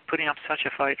they're putting up such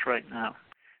a fight right now.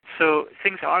 So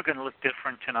things are going to look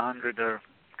different in 100 or a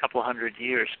couple of 100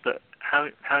 years, but how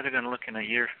they're going to look in a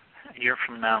year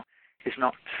from now is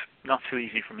not so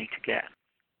easy for me to get.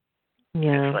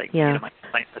 Yeah, it's like,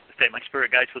 my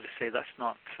spirit guides will just say that's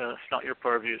not your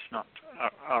purview, it's not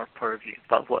our purview.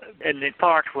 But and in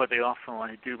part, what they often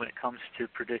want to do when it comes to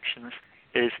predictions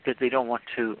is that they don't want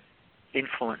to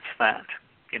influence that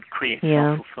and create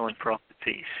self-fulfilling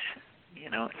prophecies.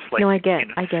 It's like, no, I get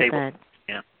that.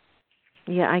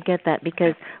 Yeah, I get that,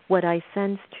 because what I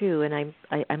sense too, and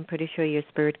I'm pretty sure your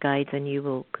spirit guides and you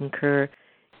will concur,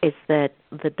 is that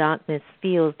the darkness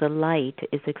feels the light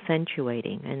is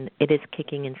accentuating, and it is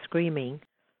kicking and screaming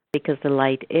because the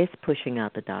light is pushing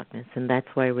out the darkness, and that's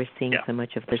why we're seeing so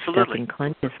much of this stuff in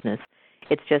consciousness.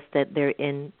 It's just that they're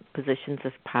in positions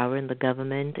of power in the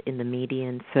government, in the media,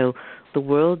 and so the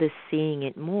world is seeing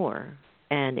it more,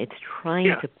 and it's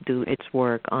trying to do its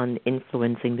work on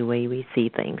influencing the way we see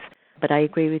things. But I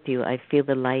agree with you. I feel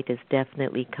the light is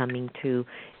definitely coming to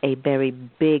a very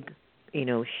big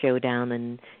showdown,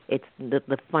 and it's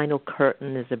the final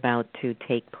curtain is about to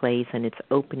take place, and it's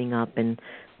opening up, and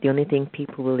the only thing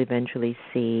people will eventually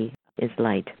see is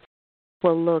light.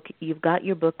 Well, look, you've got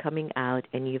your book coming out,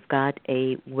 and you've got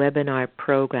a webinar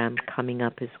program coming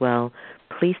up as well.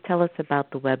 Please tell us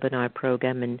about the webinar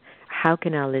program, and how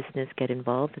can our listeners get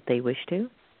involved if they wish to?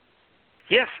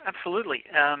 Yes, absolutely.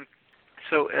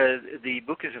 So the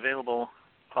book is available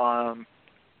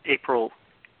April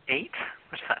 8th.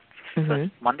 What's that?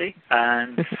 Monday,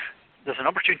 and there's an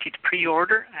opportunity to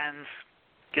pre-order and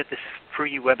get this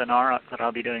free webinar that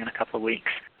I'll be doing in a couple of weeks,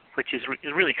 which is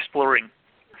really exploring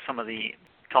some of the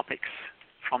topics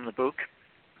from the book.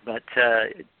 But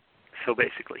so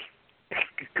basically,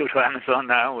 go to Amazon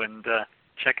now and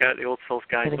check out the Old Souls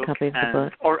Guidebook,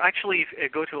 or actually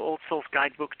go to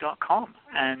oldsoulsguidebook.com,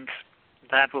 and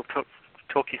that will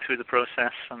talk you through the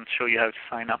process and show you how to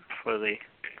sign up for the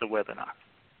webinar.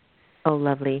 Oh,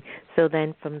 lovely. So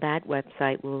then from that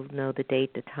website, we'll know the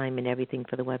date, the time, and everything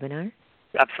for the webinar?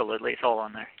 Absolutely. It's all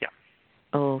on there, yeah.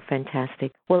 Oh,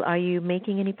 fantastic. Well, are you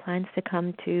making any plans to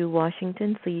come to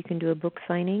Washington so you can do a book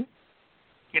signing?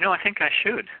 I think I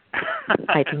should.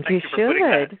 I think you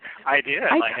should. Idea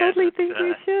I totally think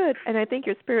you should. And I think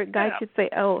your spirit guide should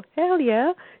say, oh, hell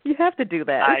yeah, you have to do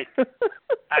that.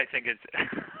 I think it's...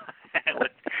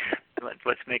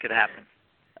 let's make it happen.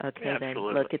 Okay, yeah, then.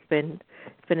 Absolutely. Look, it's been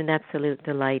an absolute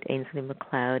delight, Ainslie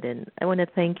MacLeod, and I want to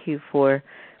thank you for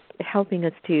helping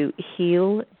us to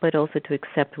heal, but also to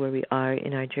accept where we are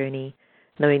in our journey,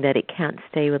 knowing that it can't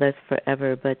stay with us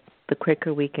forever, but the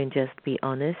quicker we can just be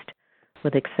honest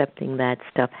with accepting that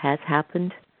stuff has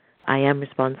happened. I am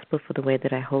responsible for the way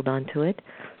that I hold on to it,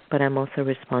 but I'm also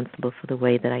responsible for the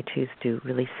way that I choose to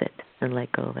really sit and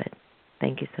let go of it.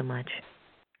 Thank you so much.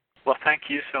 Well, thank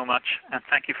you so much, and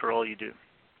thank you for all you do.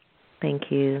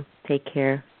 Thank you. Take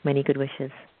care. Many good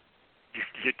wishes.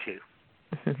 You too.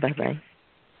 Bye-bye.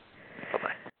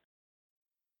 Bye-bye.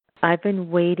 I've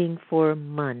been waiting for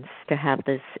months to have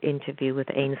this interview with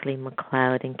Ainslie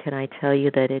MacLeod, and can I tell you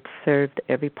that it served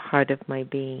every part of my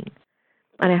being.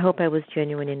 And I hope I was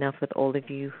genuine enough with all of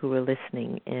you who were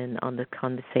listening in on the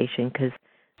conversation, because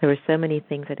there were so many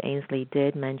things that Ainslie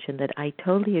did mention that I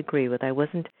totally agree with. I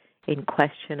wasn't in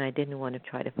question. I didn't want to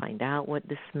try to find out what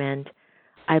this meant.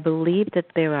 I believe that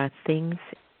there are things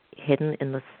hidden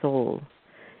in the soul.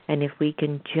 And if we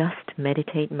can just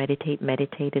meditate,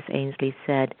 as Ainslie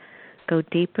said, go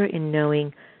deeper in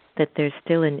knowing that there's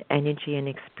still an energy and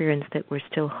experience that we're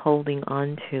still holding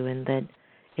on to, and that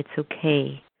it's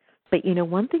okay. But,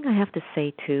 one thing I have to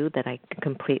say, too, that I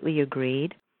completely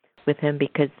agreed with him,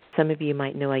 because some of you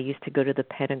might know I used to go to the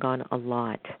Pentagon a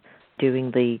lot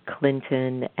during the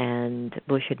Clinton and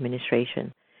Bush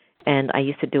administration. And I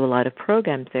used to do a lot of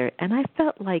programs there, and I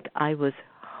felt like I was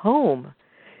home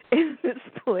in this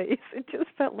place. It just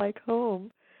felt like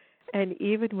home. And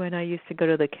even when I used to go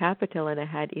to the Capitol and I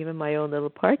had even my own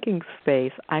little parking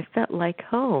space, I felt like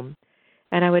home.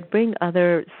 And I would bring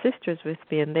other sisters with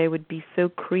me, and they would be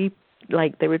so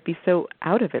they would be so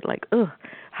out of it, like, ugh,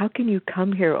 how can you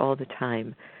come here all the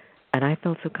time? And I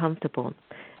felt so comfortable.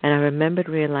 And I remembered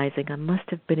realizing I must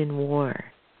have been in war.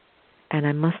 And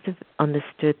I must have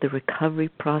understood the recovery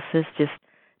process,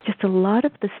 just a lot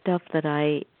of the stuff that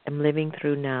I am living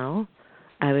through now.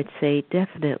 I would say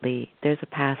definitely there's a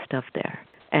past stuff there.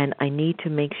 And I need to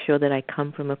make sure that I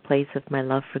come from a place of my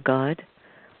love for God,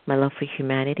 my love for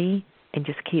humanity, and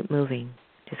just keep moving.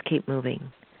 Just keep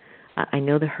moving. I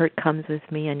know the hurt comes with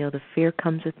me. I know the fear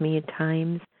comes with me at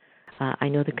times. I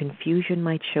know the confusion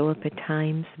might show up at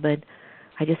times, but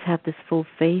I just have this full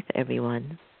faith,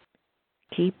 everyone.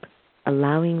 Keep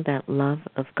allowing that love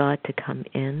of God to come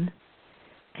in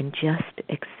and just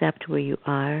accept where you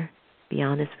are. Be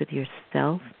honest with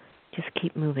yourself. Just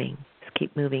keep moving. Just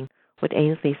keep moving. What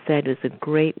Ainslie said was a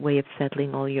great way of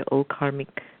settling all your old karmic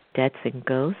debts and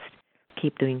ghosts.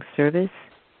 Keep doing service.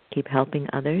 Keep helping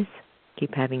others.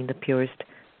 Keep having the purest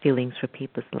feelings for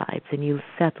people's lives. And you'll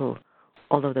settle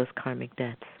all of those karmic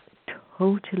debts.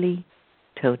 Totally,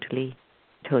 totally,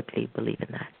 totally believe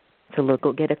in that. So look,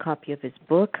 go get a copy of his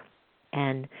book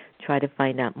and try to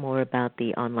find out more about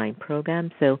the online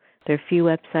program. So there are a few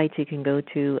websites you can go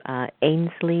to.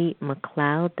 Ainslie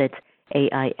MacLeod, that's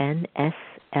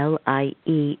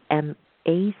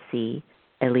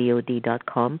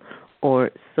AINSLIEMACLEOD.com,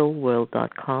 or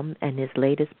soulworld.com, and his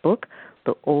latest book,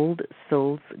 The Old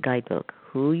Souls Guidebook,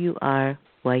 Who You Are,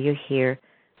 Why You're Here,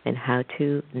 and How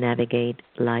to Navigate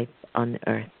Life on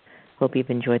Earth. Hope you've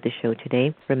enjoyed the show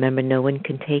today. Remember, no one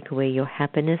can take away your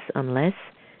happiness unless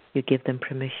you give them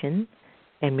permission,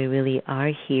 and we really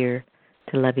are here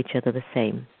to love each other the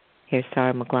same. Here's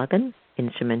Sarah McLaughlin,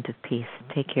 Instrument of Peace.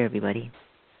 Take care, everybody.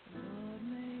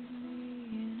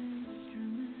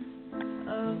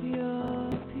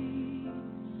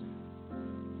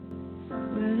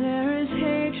 Where there is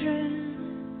hatred,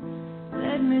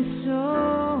 let me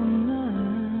sow love.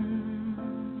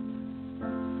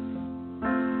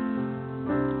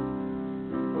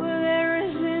 Where there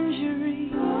is injury,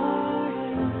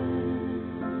 where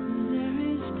there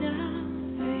is doubt,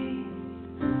 faith.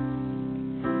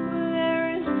 Where there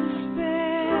is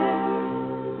despair,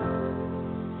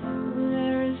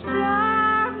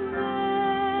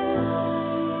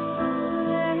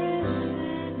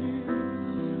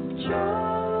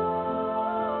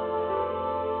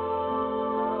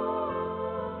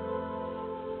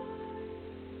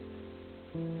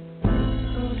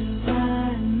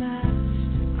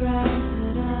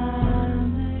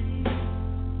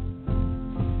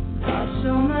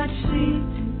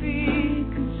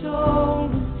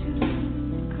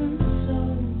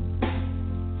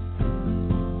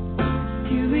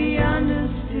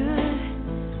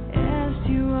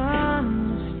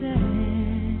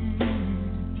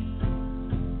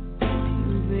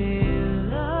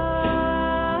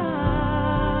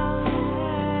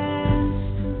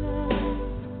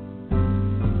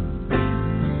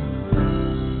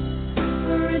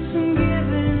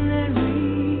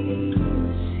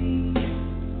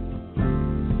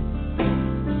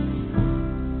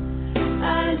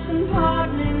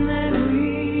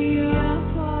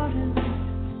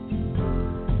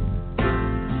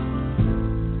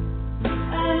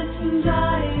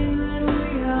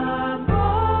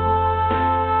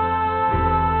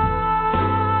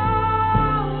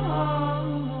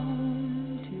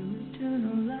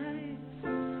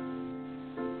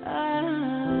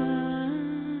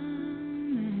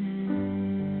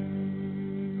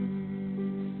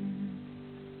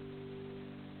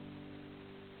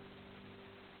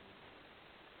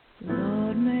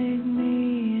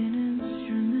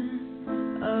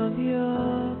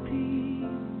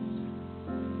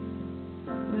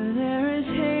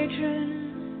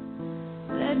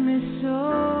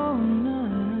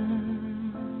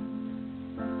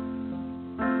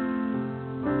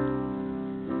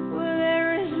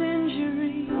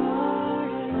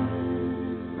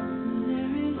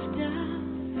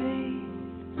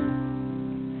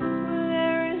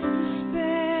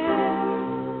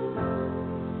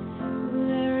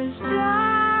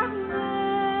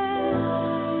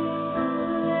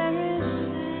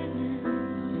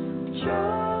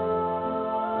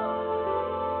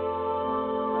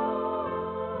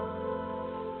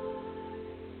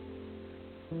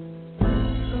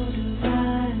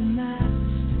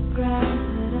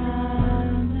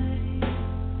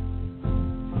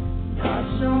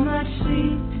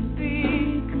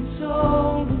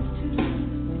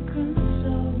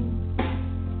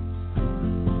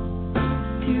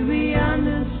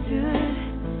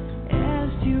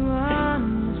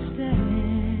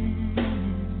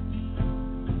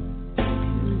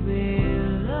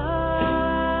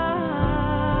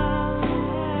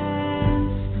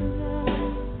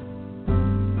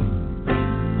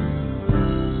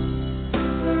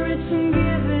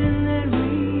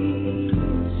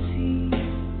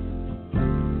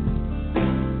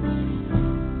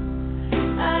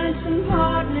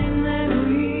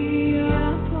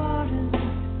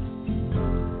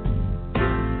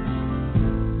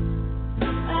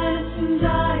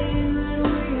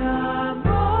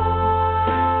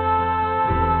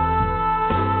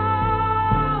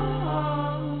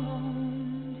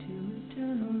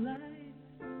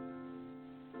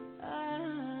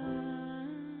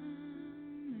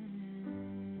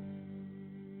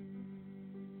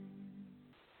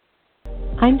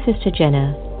 I'm Sister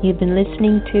Jenna. You've been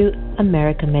listening to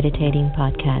America Meditating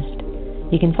Podcast.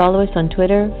 You can follow us on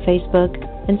Twitter, Facebook,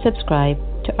 and subscribe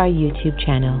to our YouTube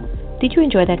channel. Did you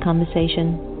enjoy that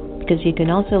conversation? Because you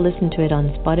can also listen to it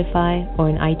on Spotify or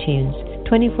in iTunes,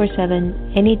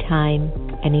 24/7, anytime,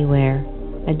 anywhere.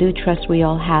 I do trust we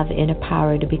all have the inner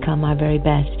power to become our very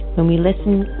best. When we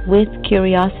listen with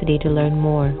curiosity to learn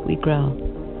more, we grow.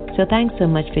 So thanks so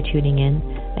much for tuning in,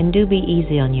 and do be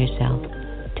easy on yourself.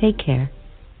 Take care.